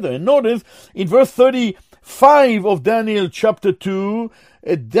together. And notice in verse 35 of Daniel chapter 2,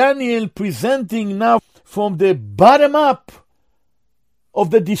 Daniel presenting now from the bottom up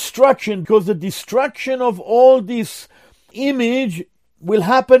of the destruction, because the destruction of all this image will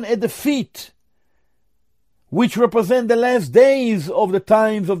happen at the feet, which represent the last days of the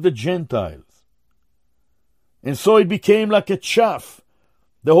times of the Gentiles. And so it became like a chaff,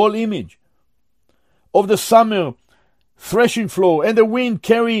 the whole image of the summer threshing floor, and the wind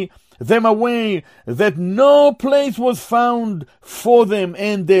carry them away, that no place was found for them.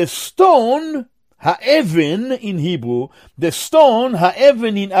 And the stone, ha'even in Hebrew, the stone,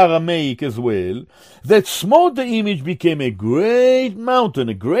 ha'even in Aramaic as well, that smote the image became a great mountain,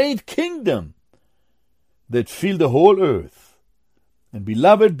 a great kingdom, that filled the whole earth. And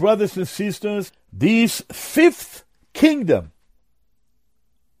beloved brothers and sisters, this fifth kingdom,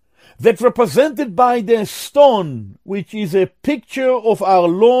 that represented by the stone, which is a picture of our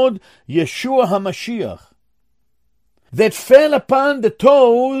Lord Yeshua HaMashiach, that fell upon the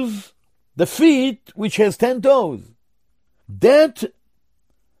toes, the feet, which has 10 toes. That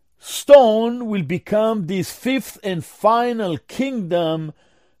stone will become this fifth and final kingdom,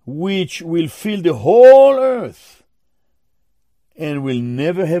 which will fill the whole earth and will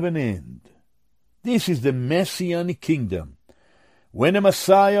never have an end. This is the Messianic kingdom, when the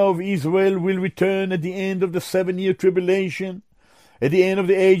Messiah of Israel will return at the end of the 7-year tribulation, at the end of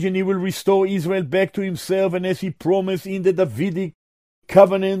the age, and he will restore Israel back to himself, and as he promised in the Davidic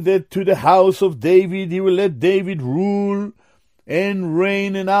covenant, that to the house of David he will let David rule and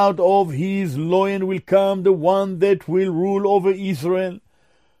reign, and out of his loin will come the one that will rule over Israel,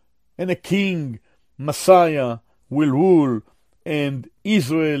 and a king, Messiah, will rule, and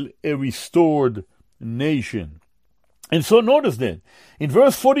Israel a restored nation. And so notice that in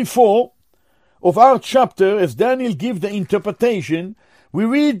verse 44 of our chapter, as Daniel gives the interpretation, we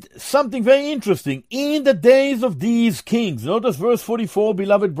read something very interesting. In the days of these kings, notice verse 44,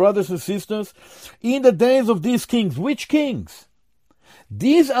 beloved brothers and sisters, in the days of these kings. Which kings?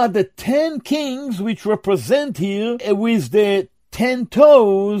 These are the 10 kings which represent here with the 10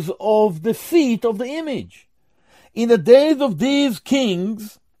 toes of the feet of the image. In the days of these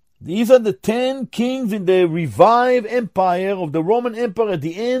kings, these are the 10 kings in the revived empire of the Roman Empire at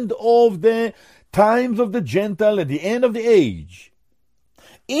the end of the times of the Gentile, at the end of the age.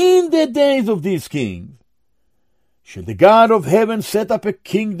 In the days of these kings, shall the God of heaven set up a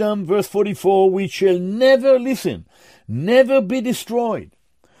kingdom, verse 44, which shall never, listen, never be destroyed.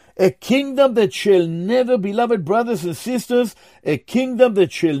 A kingdom that shall never, beloved brothers and sisters, a kingdom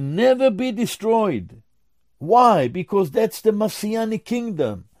that shall never be destroyed. Why? Because that's the Messianic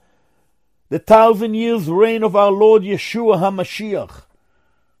kingdom. The 1,000 years reign of our Lord Yeshua HaMashiach,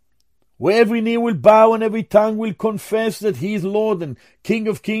 where every knee will bow and every tongue will confess that he is Lord and King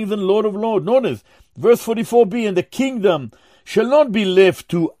of kings and Lord of lords. Notice, verse 44b, and the kingdom shall not be left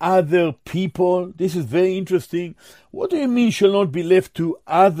to other people. This is very interesting. What do you mean shall not be left to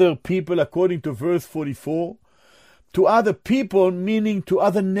other people according to verse 44? To other people meaning to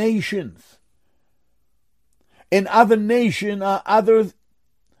other nations. And other nation are others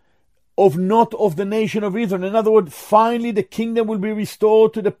of not of the nation of Israel. In other words, finally the kingdom will be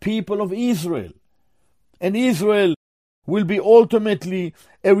restored to the people of Israel. And Israel will be ultimately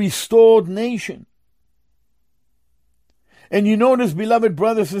a restored nation. And you notice, beloved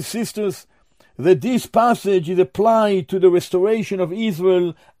brothers and sisters, that this passage is applied to the restoration of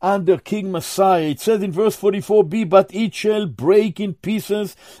Israel under King Messiah. It says in verse 44b, but it shall break in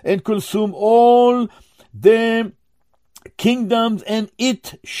pieces and consume all the kingdoms, and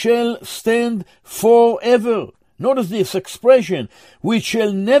it shall stand forever. Notice this expression, which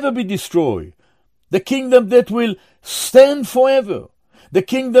shall never be destroyed. The kingdom that will stand forever. The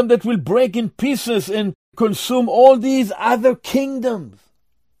kingdom that will break in pieces and consume all these other kingdoms.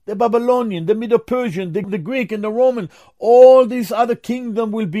 The Babylonian, the Medo-Persian, the Greek and the Roman, all these other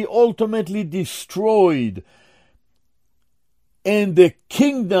kingdoms will be ultimately destroyed. And the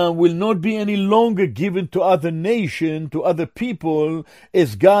kingdom will not be any longer given to other nations, to other people,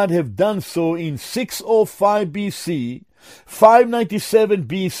 as God have done so in 605 BC, 597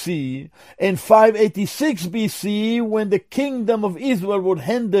 BC, and 586 BC, when the kingdom of Israel was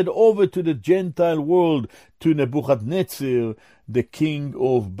handed over to the Gentile world, to Nebuchadnezzar, the king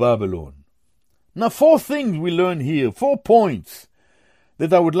of Babylon. Now, 4 things we learn here, 4 points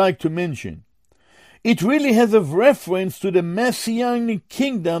that I would like to mention. It really has a reference to the Messianic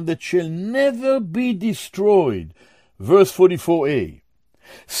kingdom that shall never be destroyed. Verse 44a.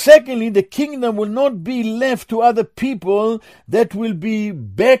 Secondly, the kingdom will not be left to other people, that will be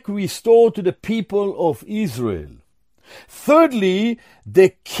back restored to the people of Israel. Thirdly,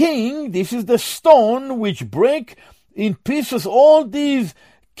 the king, this is the stone which break in pieces all these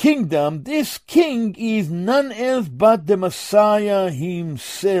kingdoms. This king is none else but the Messiah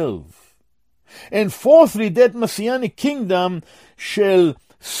himself. And fourthly, that Messianic kingdom shall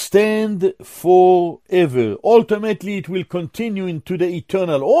stand forever. Ultimately, it will continue into the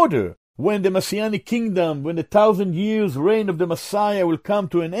eternal order. When the Messianic kingdom, when the 1,000 years reign of the Messiah will come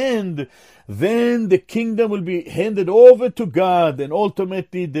to an end, then the kingdom will be handed over to God, and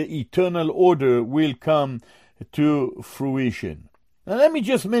ultimately the eternal order will come to fruition. Now let me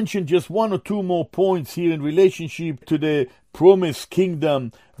just mention just 1 or 2 more points here in relationship to the promised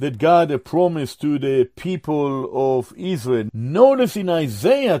kingdom that God had promised to the people of Israel. Notice in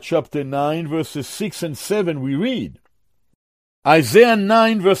Isaiah chapter 9 verses 6 and 7 we read, Isaiah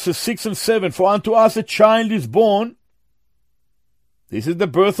 9 verses 6 and 7, for unto us a child is born. This is the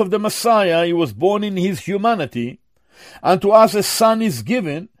birth of the Messiah. He was born in his humanity. Unto us a son is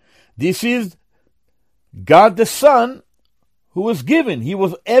given. This is God the Son who was given. He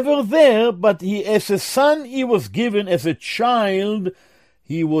was ever there, but as a son he was given, as a child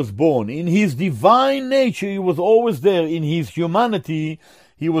he was born. In his divine nature he was always there. In his humanity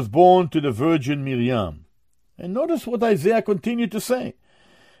he was born to the Virgin Miriam. And notice what Isaiah continued to say.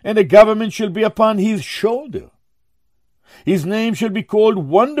 And the government shall be upon his shoulder. His name shall be called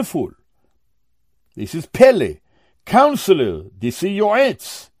Wonderful. This is Pele. Counselor. This is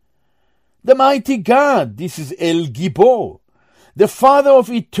Yoetz. The Mighty God. This is El Gibor. The Father of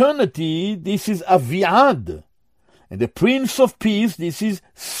Eternity. This is Aviad. And the Prince of Peace. This is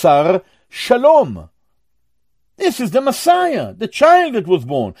Sar Shalom. This is the Messiah, the child that was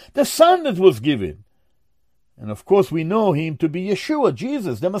born, the son that was given. And of course we know him to be Yeshua,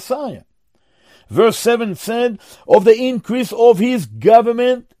 Jesus, the Messiah. Verse 7 said, of the increase of his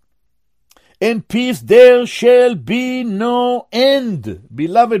government and peace there shall be no end.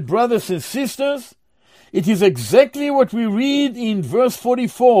 Beloved brothers and sisters, it is exactly what we read in verse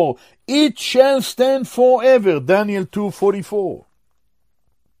 44. It shall stand forever. Daniel 2:44.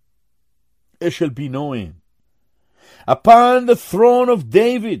 There shall be no end. Upon the throne of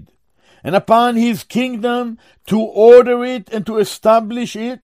David, and upon his kingdom, to order it and to establish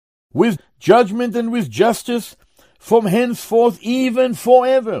it with judgment and with justice from henceforth even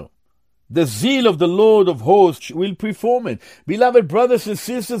forever. The zeal of the Lord of hosts will perform it. Beloved brothers and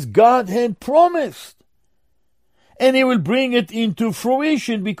sisters, God had promised. And he will bring it into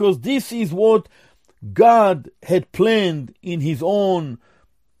fruition, because this is what God had planned in his own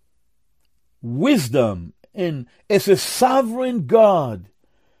wisdom. And as a sovereign God,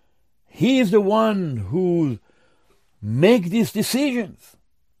 he is the one who makes these decisions.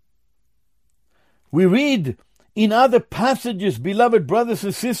 We read in other passages, beloved brothers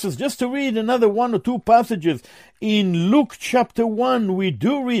and sisters, just to read another 1 or 2 passages. In Luke chapter 1, we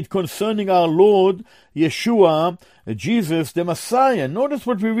do read concerning our Lord Yeshua, Jesus, the Messiah. Notice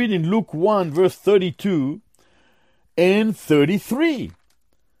what we read in Luke 1, verse 32 and 33.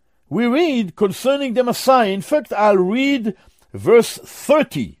 We read concerning the Messiah. In fact, I'll read verse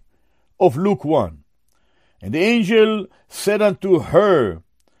 30 of Luke 1. And the angel said unto her,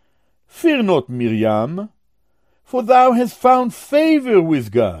 Fear not, Miriam, for thou hast found favor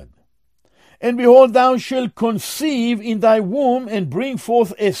with God. And behold, thou shalt conceive in thy womb, and bring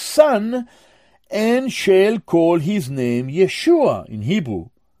forth a son, and shall call his name Yeshua in Hebrew,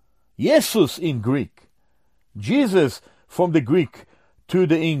 Jesus in Greek, Jesus from the Greek to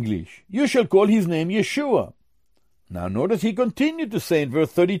the English. You shall call his name Yeshua. Now notice he continued to say in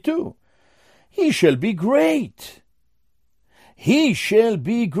verse 32, he shall be great. He shall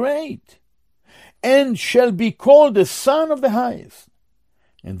be great, and shall be called the Son of the Highest.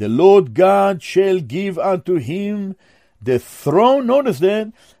 And the Lord God shall give unto him the throne, notice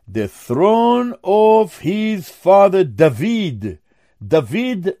that, the throne of his father David.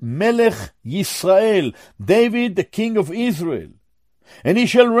 David Melech Yisrael, David the king of Israel. And he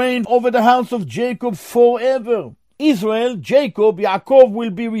shall reign over the house of Jacob forever. Israel, Jacob, Yaakov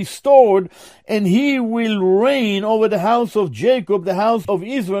will be restored, and he will reign over the house of Jacob, the house of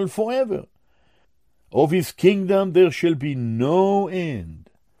Israel forever. Of his kingdom there shall be no end.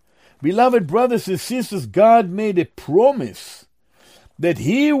 Beloved brothers and sisters, God made a promise that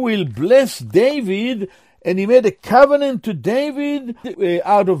he will bless David, and he made a covenant to David.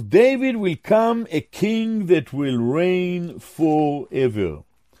 Out of David will come a king that will reign forever.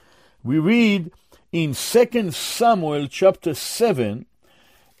 We read in 2 Samuel chapter 7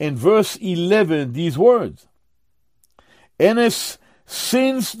 and verse 11 these words, and as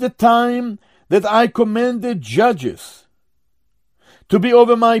since the time that I commanded judges to be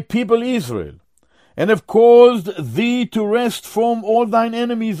over my people Israel, and have caused thee to rest from all thine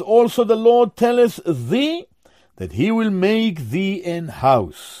enemies, also the Lord telleth thee that he will make thee an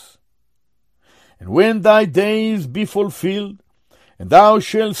house. And when thy days be fulfilled, and thou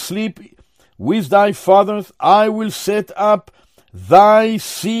shalt sleep with thy fathers, I will set up thy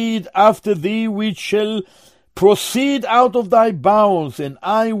seed after thee, which shall proceed out of thy bowels, and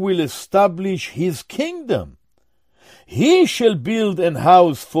I will establish his kingdom. He shall build an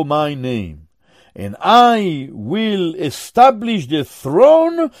house for my name, and I will establish the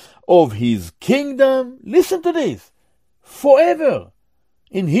throne of his kingdom. Listen to this. Forever.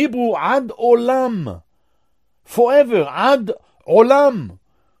 In Hebrew, ad olam. Forever. Ad olam.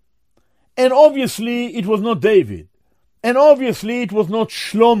 And obviously it was not David. And obviously it was not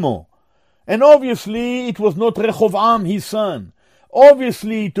Shlomo. And obviously it was not Rehoboam, his son.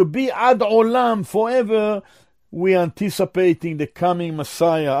 Obviously to be ad olam, forever, we are anticipating the coming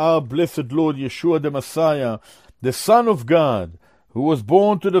Messiah, our blessed Lord Yeshua the Messiah, the Son of God, who was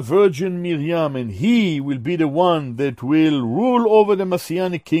born to the Virgin Miriam, and he will be the one that will rule over the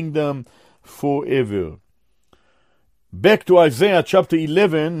Messianic kingdom forever. Back to Isaiah chapter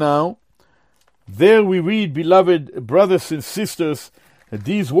 11 now. There we read, beloved brothers and sisters,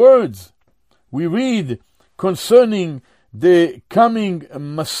 these words. We read concerning the coming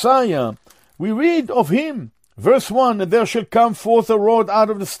Messiah. We read of him. Verse 1, and there shall come forth a rod out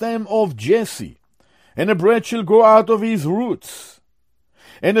of the stem of Jesse, and a branch shall grow out of his roots.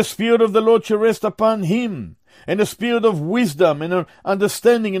 And the Spirit of the Lord shall rest upon him, and the Spirit of wisdom and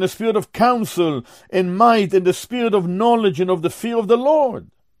understanding, and the Spirit of counsel and might, and the Spirit of knowledge and of the fear of the Lord.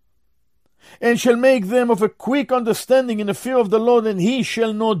 And shall make them of a quick understanding in the fear of the Lord, and he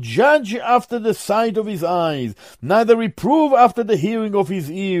shall not judge after the sight of his eyes, neither reprove after the hearing of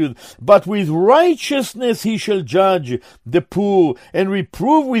his ears, but with righteousness he shall judge the poor, and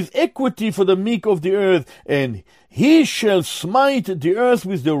reprove with equity for the meek of the earth. And he shall smite the earth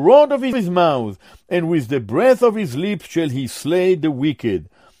with the rod of his mouth, and with the breath of his lips shall he slay the wicked.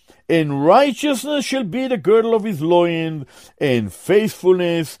 And righteousness shall be the girdle of his loins, and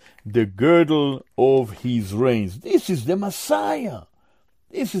faithfulness the girdle of his reins. This is the Messiah.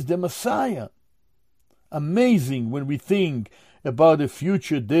 This is the Messiah. Amazing when we think about the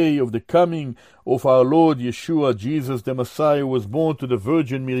future day of the coming of our Lord Yeshua, Jesus the Messiah, was born to the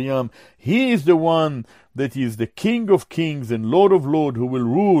Virgin Miriam. He is the one that is the King of kings and Lord of lords, who will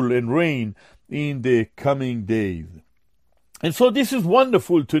rule and reign in the coming days. And so this is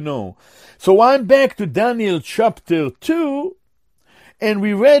wonderful to know. So I'm back to Daniel chapter 2, and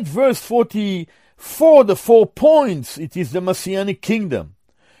we read verse 44, the 4 points. It is the Messianic kingdom.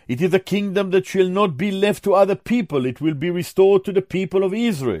 It is a kingdom that shall not be left to other people. It will be restored to the people of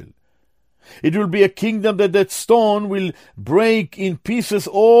Israel. It will be a kingdom that stone will break in pieces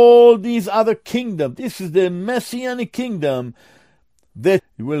all these other kingdoms. This is the Messianic kingdom that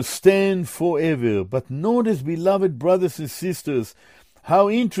will stand forever. But notice, beloved brothers and sisters, how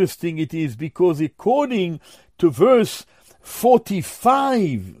interesting it is, because according to verse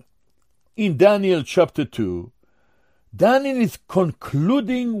 45 in Daniel chapter 2, Daniel is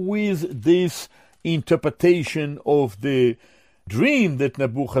concluding with this interpretation of the dream that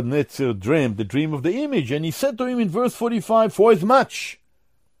Nebuchadnezzar dreamed, the dream of the image. And he said to him in verse 45, for as much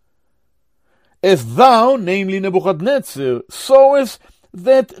as thou, namely Nebuchadnezzar, sawest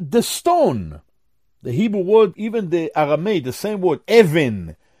that the stone The Hebrew word, even the Aramaic, the same word,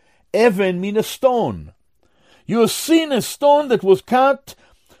 even. Even means a stone. You have seen a stone that was cut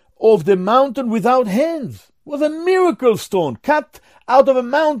off the mountain without hands. It was a miracle stone, cut out of a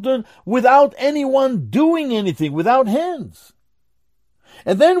mountain without anyone doing anything, without hands.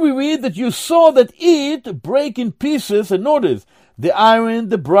 And then we read that you saw that it break in pieces, and notice, the iron,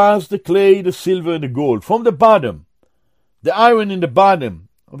 the brass, the clay, the silver, and the gold. From the bottom, the iron in the bottom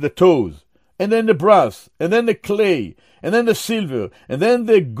of the toes, and then the brass, and then the clay, and then the silver, and then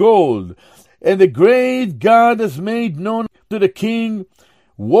the gold. And the great God has made known to the king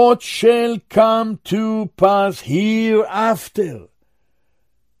what shall come to pass hereafter.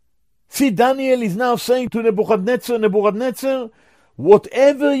 See, Daniel is now saying to Nebuchadnezzar,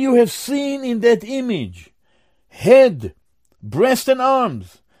 whatever you have seen in that image, head, breast and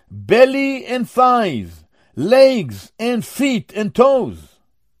arms, belly and thighs, legs and feet and toes.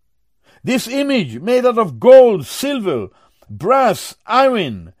 This image made out of gold, silver, brass,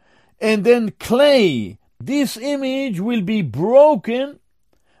 iron, and then clay. This image will be broken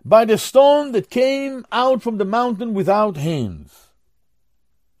by the stone that came out from the mountain without hands.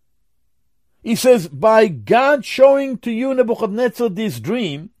 He says, by God showing to you, Nebuchadnezzar, this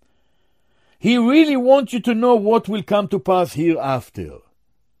dream, he really wants you to know what will come to pass hereafter.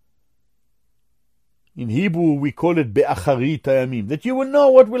 In Hebrew, we call it Be'acharit Hayamim, that you will know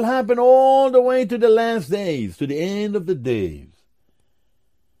what will happen all the way to the last days, to the end of the days.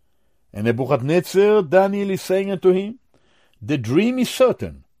 And Nebuchadnezzar, Daniel is saying unto him, the dream is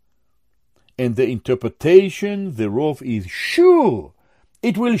certain, and the interpretation thereof is sure.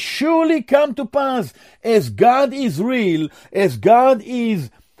 It will surely come to pass. As God is real, as God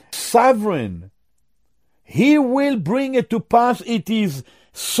is sovereign, he will bring it to pass. It is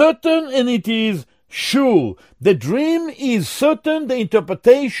certain and it is sure. The dream is certain, the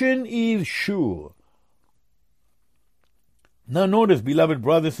interpretation is sure. Now notice, beloved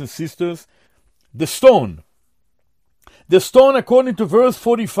brothers and sisters, the stone. The stone, according to verse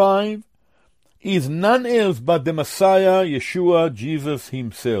 45, is none else but the Messiah, Yeshua, Jesus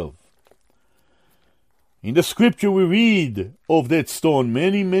himself. In the scripture we read of that stone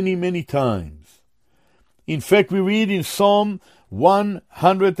many times. In fact, we read in Psalm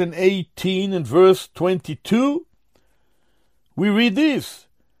 118 and verse 22, we read this,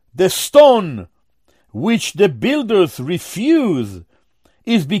 the stone which the builders refuse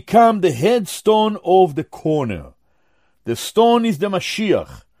is become the headstone of the corner. The stone is the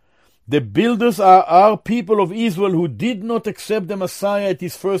Mashiach. The builders are our people of Israel who did not accept the Messiah at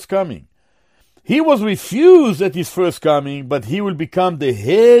his first coming. He was refused at his first coming, but he will become the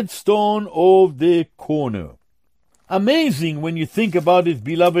headstone of the corner. Amazing when you think about it,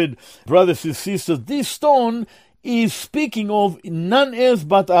 beloved brothers and sisters. This stone is speaking of none else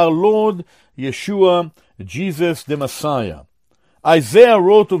but our Lord Yeshua, Jesus the Messiah. Isaiah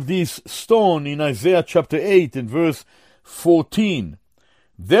wrote of this stone in Isaiah chapter 8 and verse 14.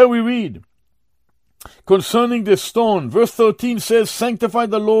 There we read, concerning the stone, verse 13 says, sanctify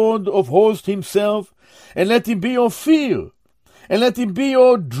the Lord of hosts himself, and let him be your fear, and let him be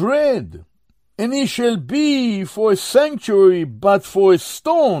your dread. And he shall be for a sanctuary, but for a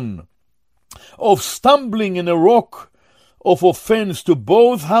stone of stumbling and a rock of offense to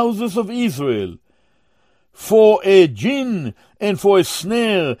both houses of Israel, for a gin and for a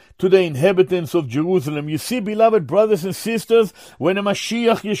snare to the inhabitants of Jerusalem. You see, beloved brothers and sisters, when the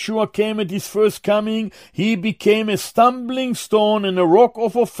Mashiach Yeshua came at his first coming, he became a stumbling stone and a rock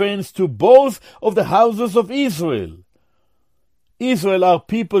of offense to both of the houses of Israel. Israel, our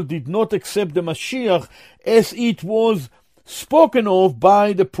people, did not accept the Mashiach as it was spoken of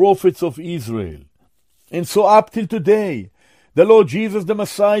by the prophets of Israel. And so up till today, the Lord Jesus the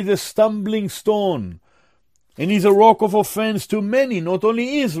Messiah is a stumbling stone, and he's a rock of offense to many, not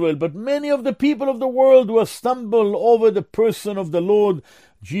only Israel, but many of the people of the world who have stumbled over the person of the Lord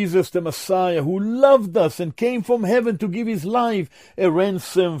Jesus the Messiah, who loved us and came from heaven to give his life a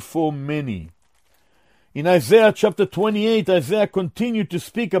ransom for many. In Isaiah chapter 28, Isaiah continued to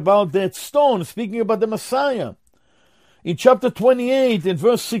speak about that stone, speaking about the Messiah. In chapter 28, in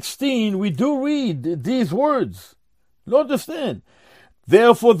verse 16, we do read these words. You understand?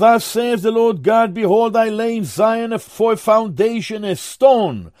 Therefore thus says the Lord God, behold, I lay in Zion for a foundation, a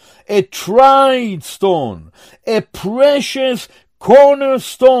stone, a tried stone, a precious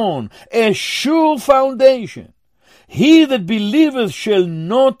cornerstone, a sure foundation. He that believeth shall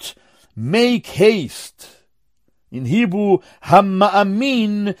not make haste. In Hebrew,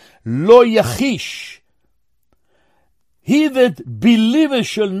 Hama'amin lo yachish. He that believeth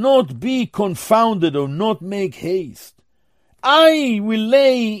shall not be confounded or not make haste. I will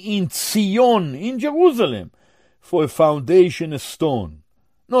lay in Zion, in Jerusalem, for a foundation, a stone.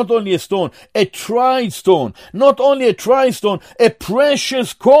 Not only a stone, a tried stone. Not only a tried stone, a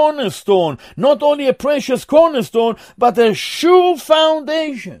precious cornerstone. Not only a precious cornerstone, but a sure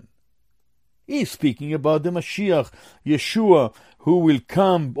foundation. He's speaking about the Mashiach, Yeshua, who will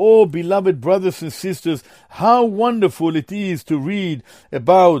come. Oh, beloved brothers and sisters, how wonderful it is to read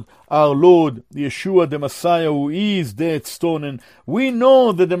about our Lord, Yeshua the Messiah, who is that stone. And we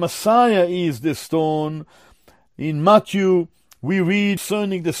know that the Messiah is the stone. In Matthew, we read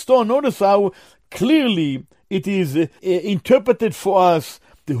concerning the stone. Notice how clearly it is interpreted for us.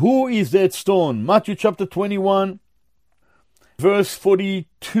 Who is that stone? Matthew chapter 21, verse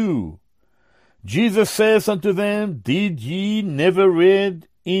 42. Jesus says unto them, Did ye never read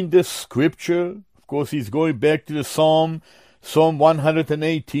in the scripture? Of course, he's going back to the Psalm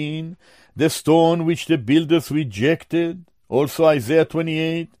 118, the stone which the builders rejected. Also Isaiah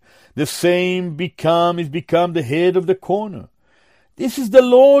 28, the same is become the head of the corner. This is the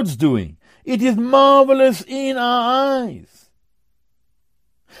Lord's doing. It is marvelous in our eyes.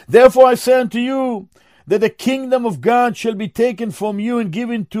 Therefore I say unto you, that the kingdom of God shall be taken from you and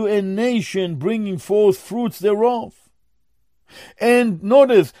given to a nation, bringing forth fruits thereof. And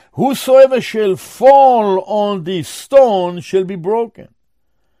notice, whosoever shall fall on this stone shall be broken.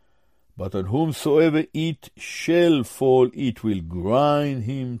 But on whomsoever it shall fall, it will grind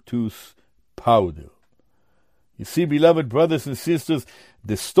him to powder. You see, beloved brothers and sisters,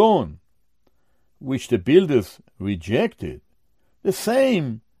 the stone which the builders rejected, the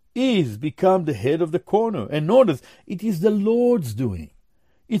same is become the head of the corner. And notice, it is the Lord's doing.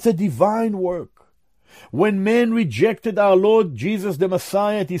 It's a divine work. When men rejected our Lord Jesus the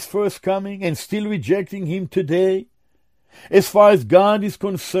Messiah at his first coming, and still rejecting him today, as far as God is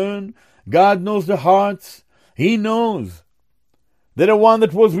concerned, God knows the hearts. He knows that the one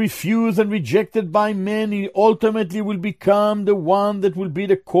that was refused and rejected by men, he ultimately will become the one that will be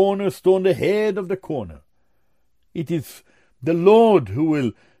the cornerstone, the head of the corner. It is the Lord who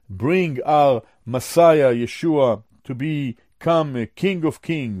will bring our Messiah, Yeshua, to become a King of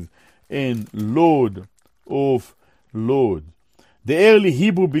Kings and Lord of Lords. The early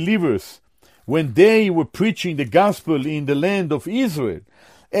Hebrew believers, when they were preaching the gospel in the land of Israel,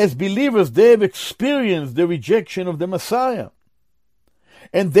 as believers, they have experienced the rejection of the Messiah.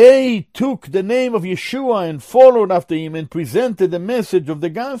 And they took the name of Yeshua and followed after him and presented the message of the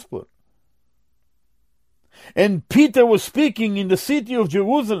gospel. And Peter was speaking in the city of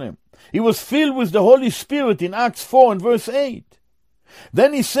Jerusalem. He was filled with the Holy Spirit in Acts 4 and verse 8.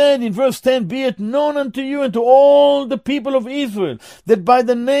 Then he said in verse 10, Be it known unto you and to all the people of Israel, that by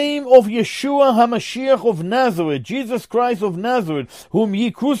the name of Yeshua HaMashiach of Nazareth, Jesus Christ of Nazareth, whom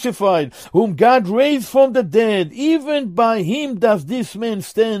ye crucified, whom God raised from the dead, even by him does this man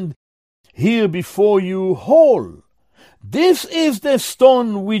stand here before you whole. This is the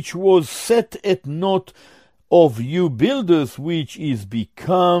stone which was set at naught of you builders, which is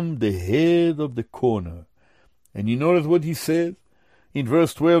become the head of the corner. And you notice what he says in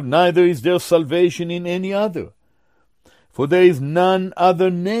verse 12, Neither is there salvation in any other, for there is none other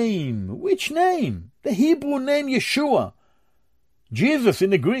name. Which name? The Hebrew name Yeshua, Jesus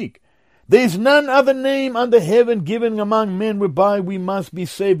in the Greek. There is none other name under heaven given among men whereby we must be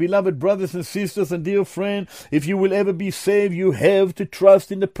saved. Beloved brothers and sisters and dear friend, if you will ever be saved, you have to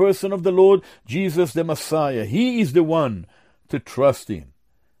trust in the person of the Lord Jesus the Messiah. He is the one to trust in.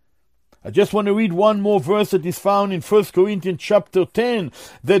 I just want to read one more verse that is found in 1 Corinthians chapter 10,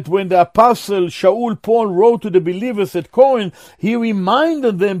 that when the apostle Shaul Paul wrote to the believers at Corinth, he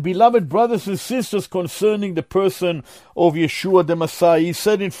reminded them, beloved brothers and sisters, concerning the person of Yeshua the Messiah. He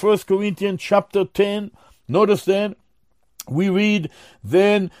said in 1 Corinthians chapter 10, notice that, we read,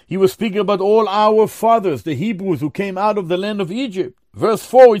 then he was speaking about all our fathers, the Hebrews who came out of the land of Egypt. Verse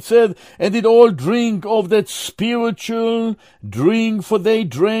 4, it said, And did all drink of that spiritual drink, for they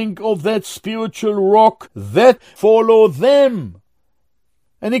drank of that spiritual rock that followed them.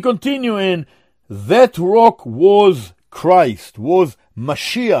 And he continued, and that rock was Christ, was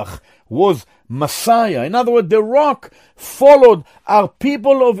Mashiach, was Messiah. In other words, the rock followed our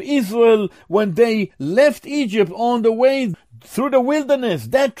people of Israel when they left Egypt on the way through the wilderness.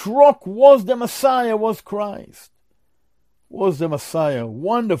 That rock was the Messiah, was Christ. Was the Messiah.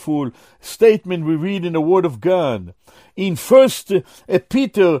 Wonderful statement we read in the Word of God. In 1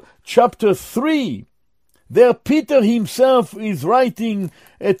 Peter chapter 3, there Peter himself is writing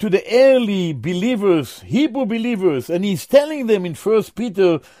to the early believers, Hebrew believers, and he's telling them in 1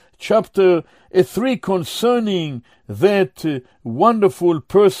 Peter chapter 3 concerning that wonderful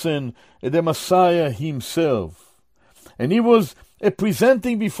person, the Messiah himself. And he was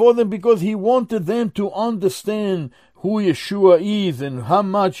presenting before them because he wanted them to understand who Yeshua is and how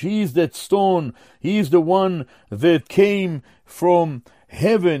much he is that stone. He is the one that came from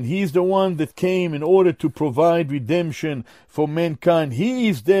heaven. He is the one that came in order to provide redemption for mankind. He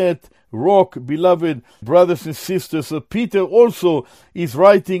is that rock, beloved brothers and sisters. So Peter also is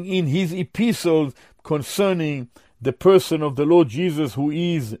writing in his epistles concerning the person of the Lord Jesus, who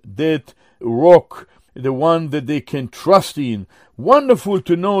is that rock, the one that they can trust in. Wonderful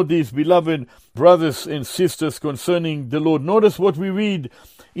to know this, beloved brothers and sisters, concerning the Lord. Notice what we read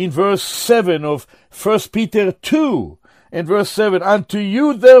in verse 7 of 1 Peter 2 and verse 7. Unto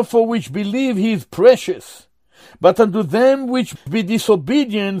you therefore which believe he is precious, but unto them which be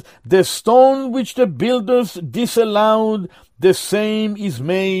disobedient, the stone which the builders disallowed, the same is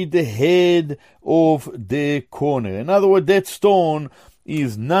made the head of the corner. In other words, that stone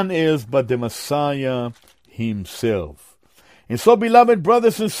is none else but the Messiah himself. And so, beloved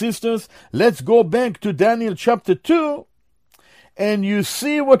brothers and sisters, let's go back to Daniel chapter 2, and you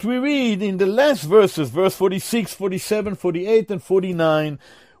see what we read in the last verses, verse 46, 47, 48, and 49.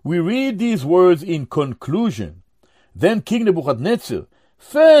 We read these words in conclusion. Then King Nebuchadnezzar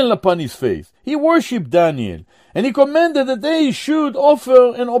fell upon his face. He worshipped Daniel, and he commanded that they should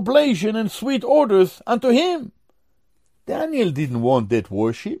offer an oblation and sweet odors unto him. Daniel didn't want that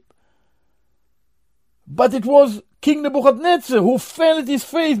worship, but it was King Nebuchadnezzar who fell at his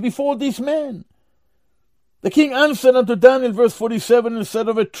face before this man. The king answered unto Daniel, verse 47, and said,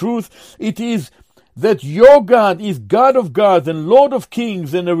 of a truth it is that your God is God of gods and Lord of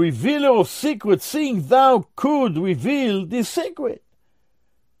kings and a revealer of secrets, seeing thou could reveal this secret.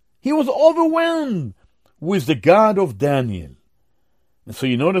 He was overwhelmed with the God of Daniel. And so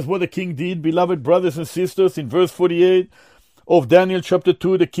you notice what the king did, beloved brothers and sisters, in verse 48 of Daniel chapter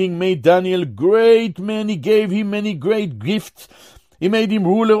 2. The king made Daniel great man. He gave him many great gifts. He made him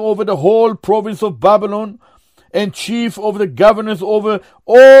ruler over the whole province of Babylon and chief of the governors over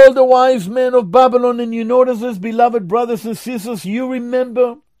all the wise men of Babylon. And you notice this, beloved brothers and sisters, you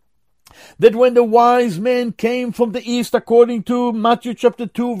remember that when the wise men came from the east, according to Matthew chapter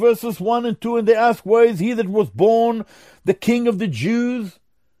 2, verses 1 and 2, and they asked, where is he that was born the King of the Jews?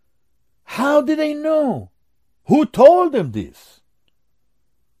 How did they know? Who told them this?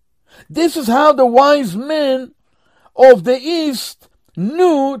 This is how the wise men of the east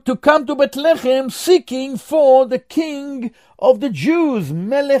knew to come to Bethlehem seeking for the King of the Jews,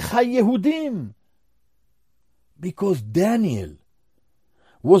 Melech HaYehudim. Because Daniel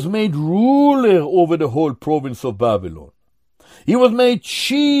was made ruler over the whole province of Babylon. He was made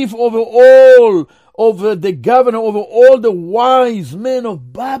chief over the governor, over all the wise men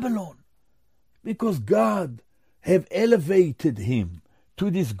of Babylon. Because God have elevated him to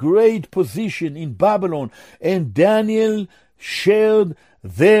this great position in Babylon. And Daniel shared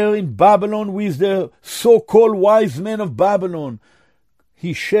there in Babylon with the so-called wise men of Babylon.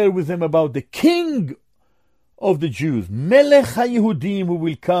 He shared with them about the King of the Jews, Melech HaYehudim, who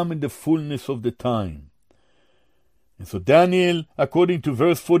will come in the fullness of the time. And so Daniel, according to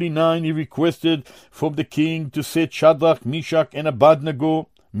verse 49, he requested from the king to set Shadrach, Meshach, and Abednego,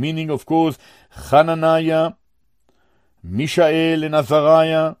 meaning, of course, Hananiah, Mishael, and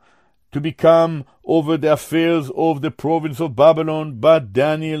Azariah, to become over the affairs of the province of Babylon. But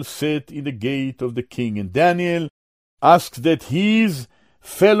Daniel sat in the gate of the king. And Daniel asks that his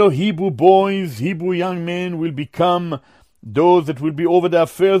fellow Hebrew boys, Hebrew young men, will become those that will be over the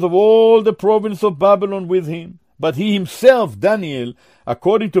affairs of all the province of Babylon with him. But he himself, Daniel,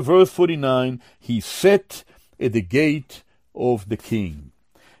 according to verse 49, he sat at the gate of the king.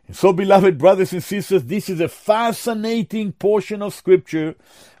 And so, beloved brothers and sisters, this is a fascinating portion of Scripture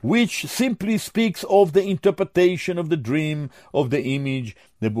which simply speaks of the interpretation of the dream of the image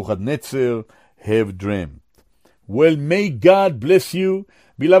Nebuchadnezzar have dreamt. Well, may God bless you,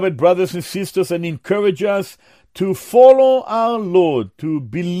 beloved brothers and sisters, and encourage us to follow our Lord, to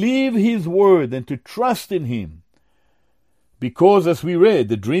believe His word, and to trust in Him. Because, as we read,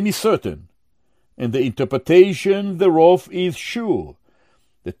 the dream is certain, and the interpretation thereof is sure.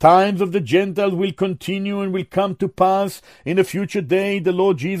 The times of the Gentiles will continue and will come to pass. In the future day, the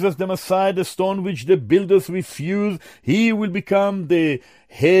Lord Jesus, the Messiah, the stone which the builders refused, He will become the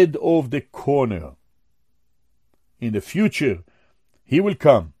head of the corner. In the future, He will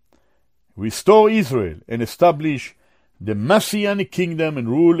come, restore Israel, and establish the Messianic kingdom and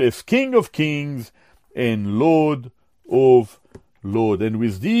rule as King of kings and Lord of lords. And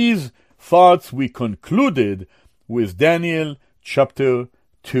with these thoughts, we concluded with Daniel chapter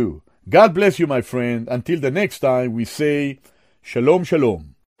 2. God bless you, my friend. Until the next time, we say, Shalom,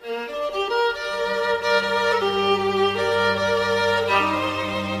 Shalom.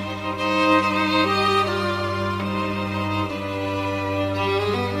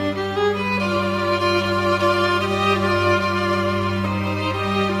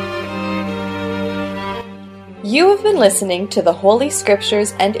 You have been listening to the Holy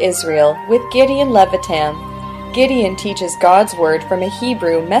Scriptures and Israel with Gideon Levitam. Gideon teaches God's Word from a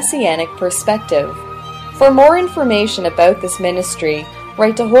Hebrew Messianic perspective. For more information about this ministry,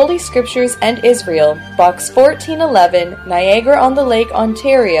 write to Holy Scriptures and Israel, Box 1411, Niagara-on-the-Lake,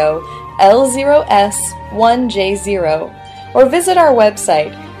 Ontario, L0S1J0, or visit our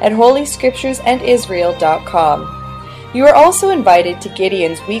website at holyscripturesandisrael.com. You are also invited to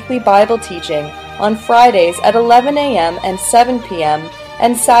Gideon's weekly Bible teaching on Fridays at 11 a.m. and 7 p.m.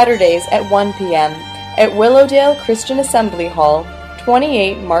 and Saturdays at 1 p.m. at Willowdale Christian Assembly Hall,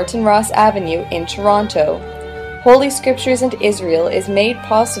 28 Martin Ross Avenue in Toronto. Holy Scriptures and Israel is made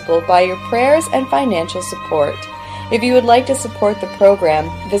possible by your prayers and financial support. If you would like to support the program,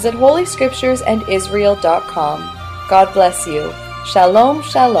 visit holyscripturesandisrael.com. God bless you. Shalom,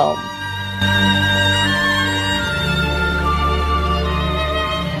 shalom.